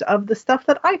pictures of the stuff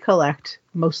that I collect,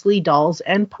 mostly dolls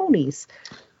and ponies.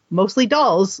 Mostly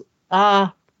dolls.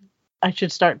 I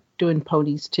should start doing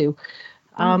ponies too.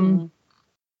 Yeah.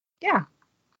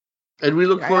 And we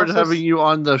look forward to having you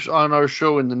on our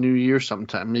show in the new year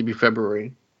sometime, maybe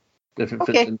February, if it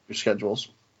fits into your schedules.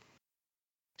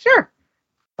 Sure.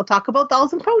 I'll talk about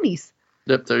dolls and ponies.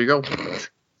 Yep, there you go.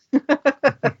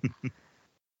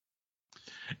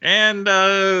 And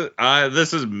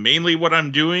this is mainly what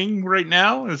I'm doing right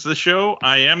now is the show.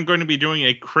 I am going to be doing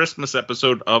a Christmas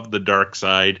episode of The Dark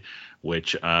Side,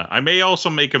 which I may also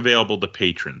make available to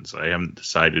patrons. I haven't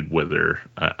decided whether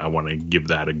I want to give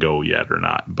that a go yet or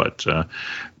not. But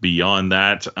beyond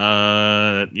that,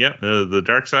 The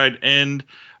Dark Side. And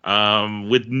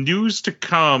with news to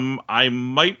come, I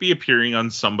might be appearing on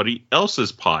somebody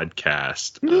else's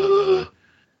podcast.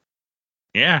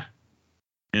 Yeah.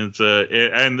 And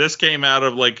this came out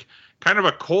of kind of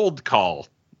a cold call,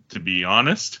 to be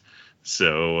honest.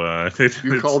 So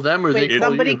you called them, or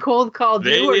somebody cold called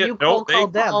you, or you cold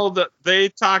called them? They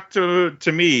talked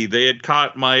to me. They had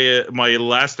caught my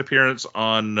last appearance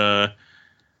on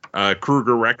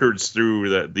Kruger Records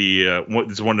through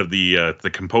it's one of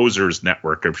the Composers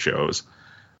network of shows,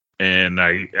 and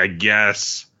I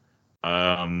guess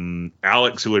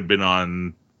Alex, who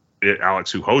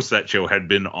who hosts that show, had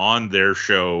been on their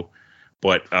show,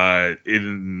 but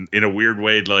in a weird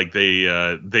way,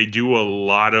 they do a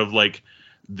lot of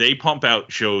they pump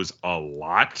out shows a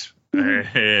lot,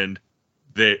 and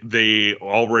they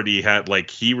already had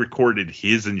he recorded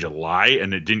his in July,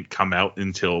 and it didn't come out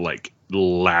until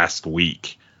last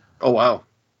week. Oh wow.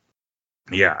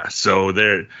 Yeah, so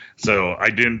I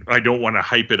don't want to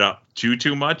hype it up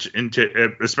too much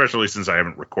especially since I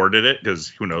haven't recorded it, because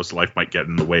who knows, life might get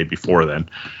in the way before then.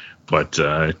 But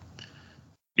there's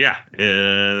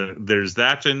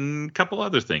that and a couple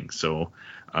other things. So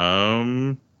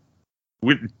do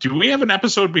we have an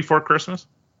episode before Christmas?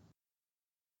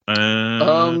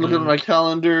 Looking at my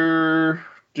calendar.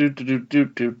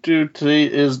 Today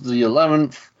is the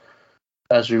 11th.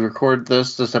 As we record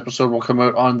this episode will come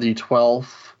out on the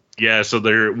 12th. Yeah, so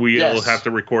we'll have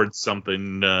to record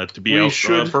something to be out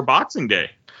for Boxing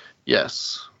Day.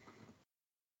 Yes.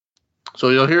 So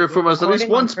you'll hear from us at least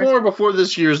once more before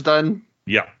this year's done.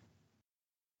 Yeah.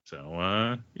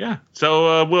 So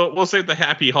So we'll save the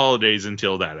happy holidays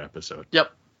until that episode.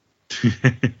 Yep.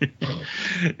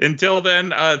 Until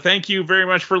then, thank you very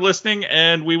much for listening,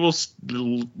 and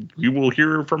you will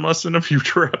hear from us in a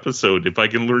future episode if I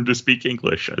can learn to speak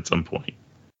English at some point.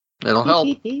 It'll help.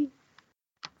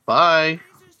 Bye.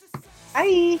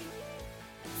 Bye.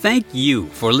 Thank you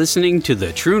for listening to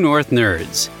the True North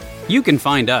Nerds. You can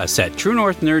find us at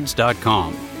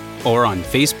TrueNorthNerds.com or on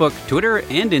Facebook, Twitter,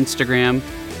 and Instagram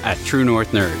at True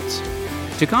North Nerds.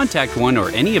 To contact one or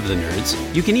any of the nerds,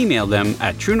 you can email them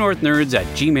at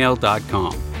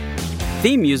truenorthnerds@gmail.com.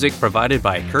 Theme music provided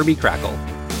by Kirby Crackle.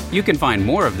 You can find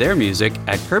more of their music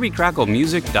at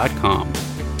kirbycracklemusic.com.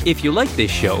 If you like this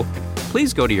show,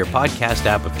 please go to your podcast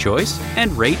app of choice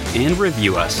and rate and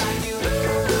review us.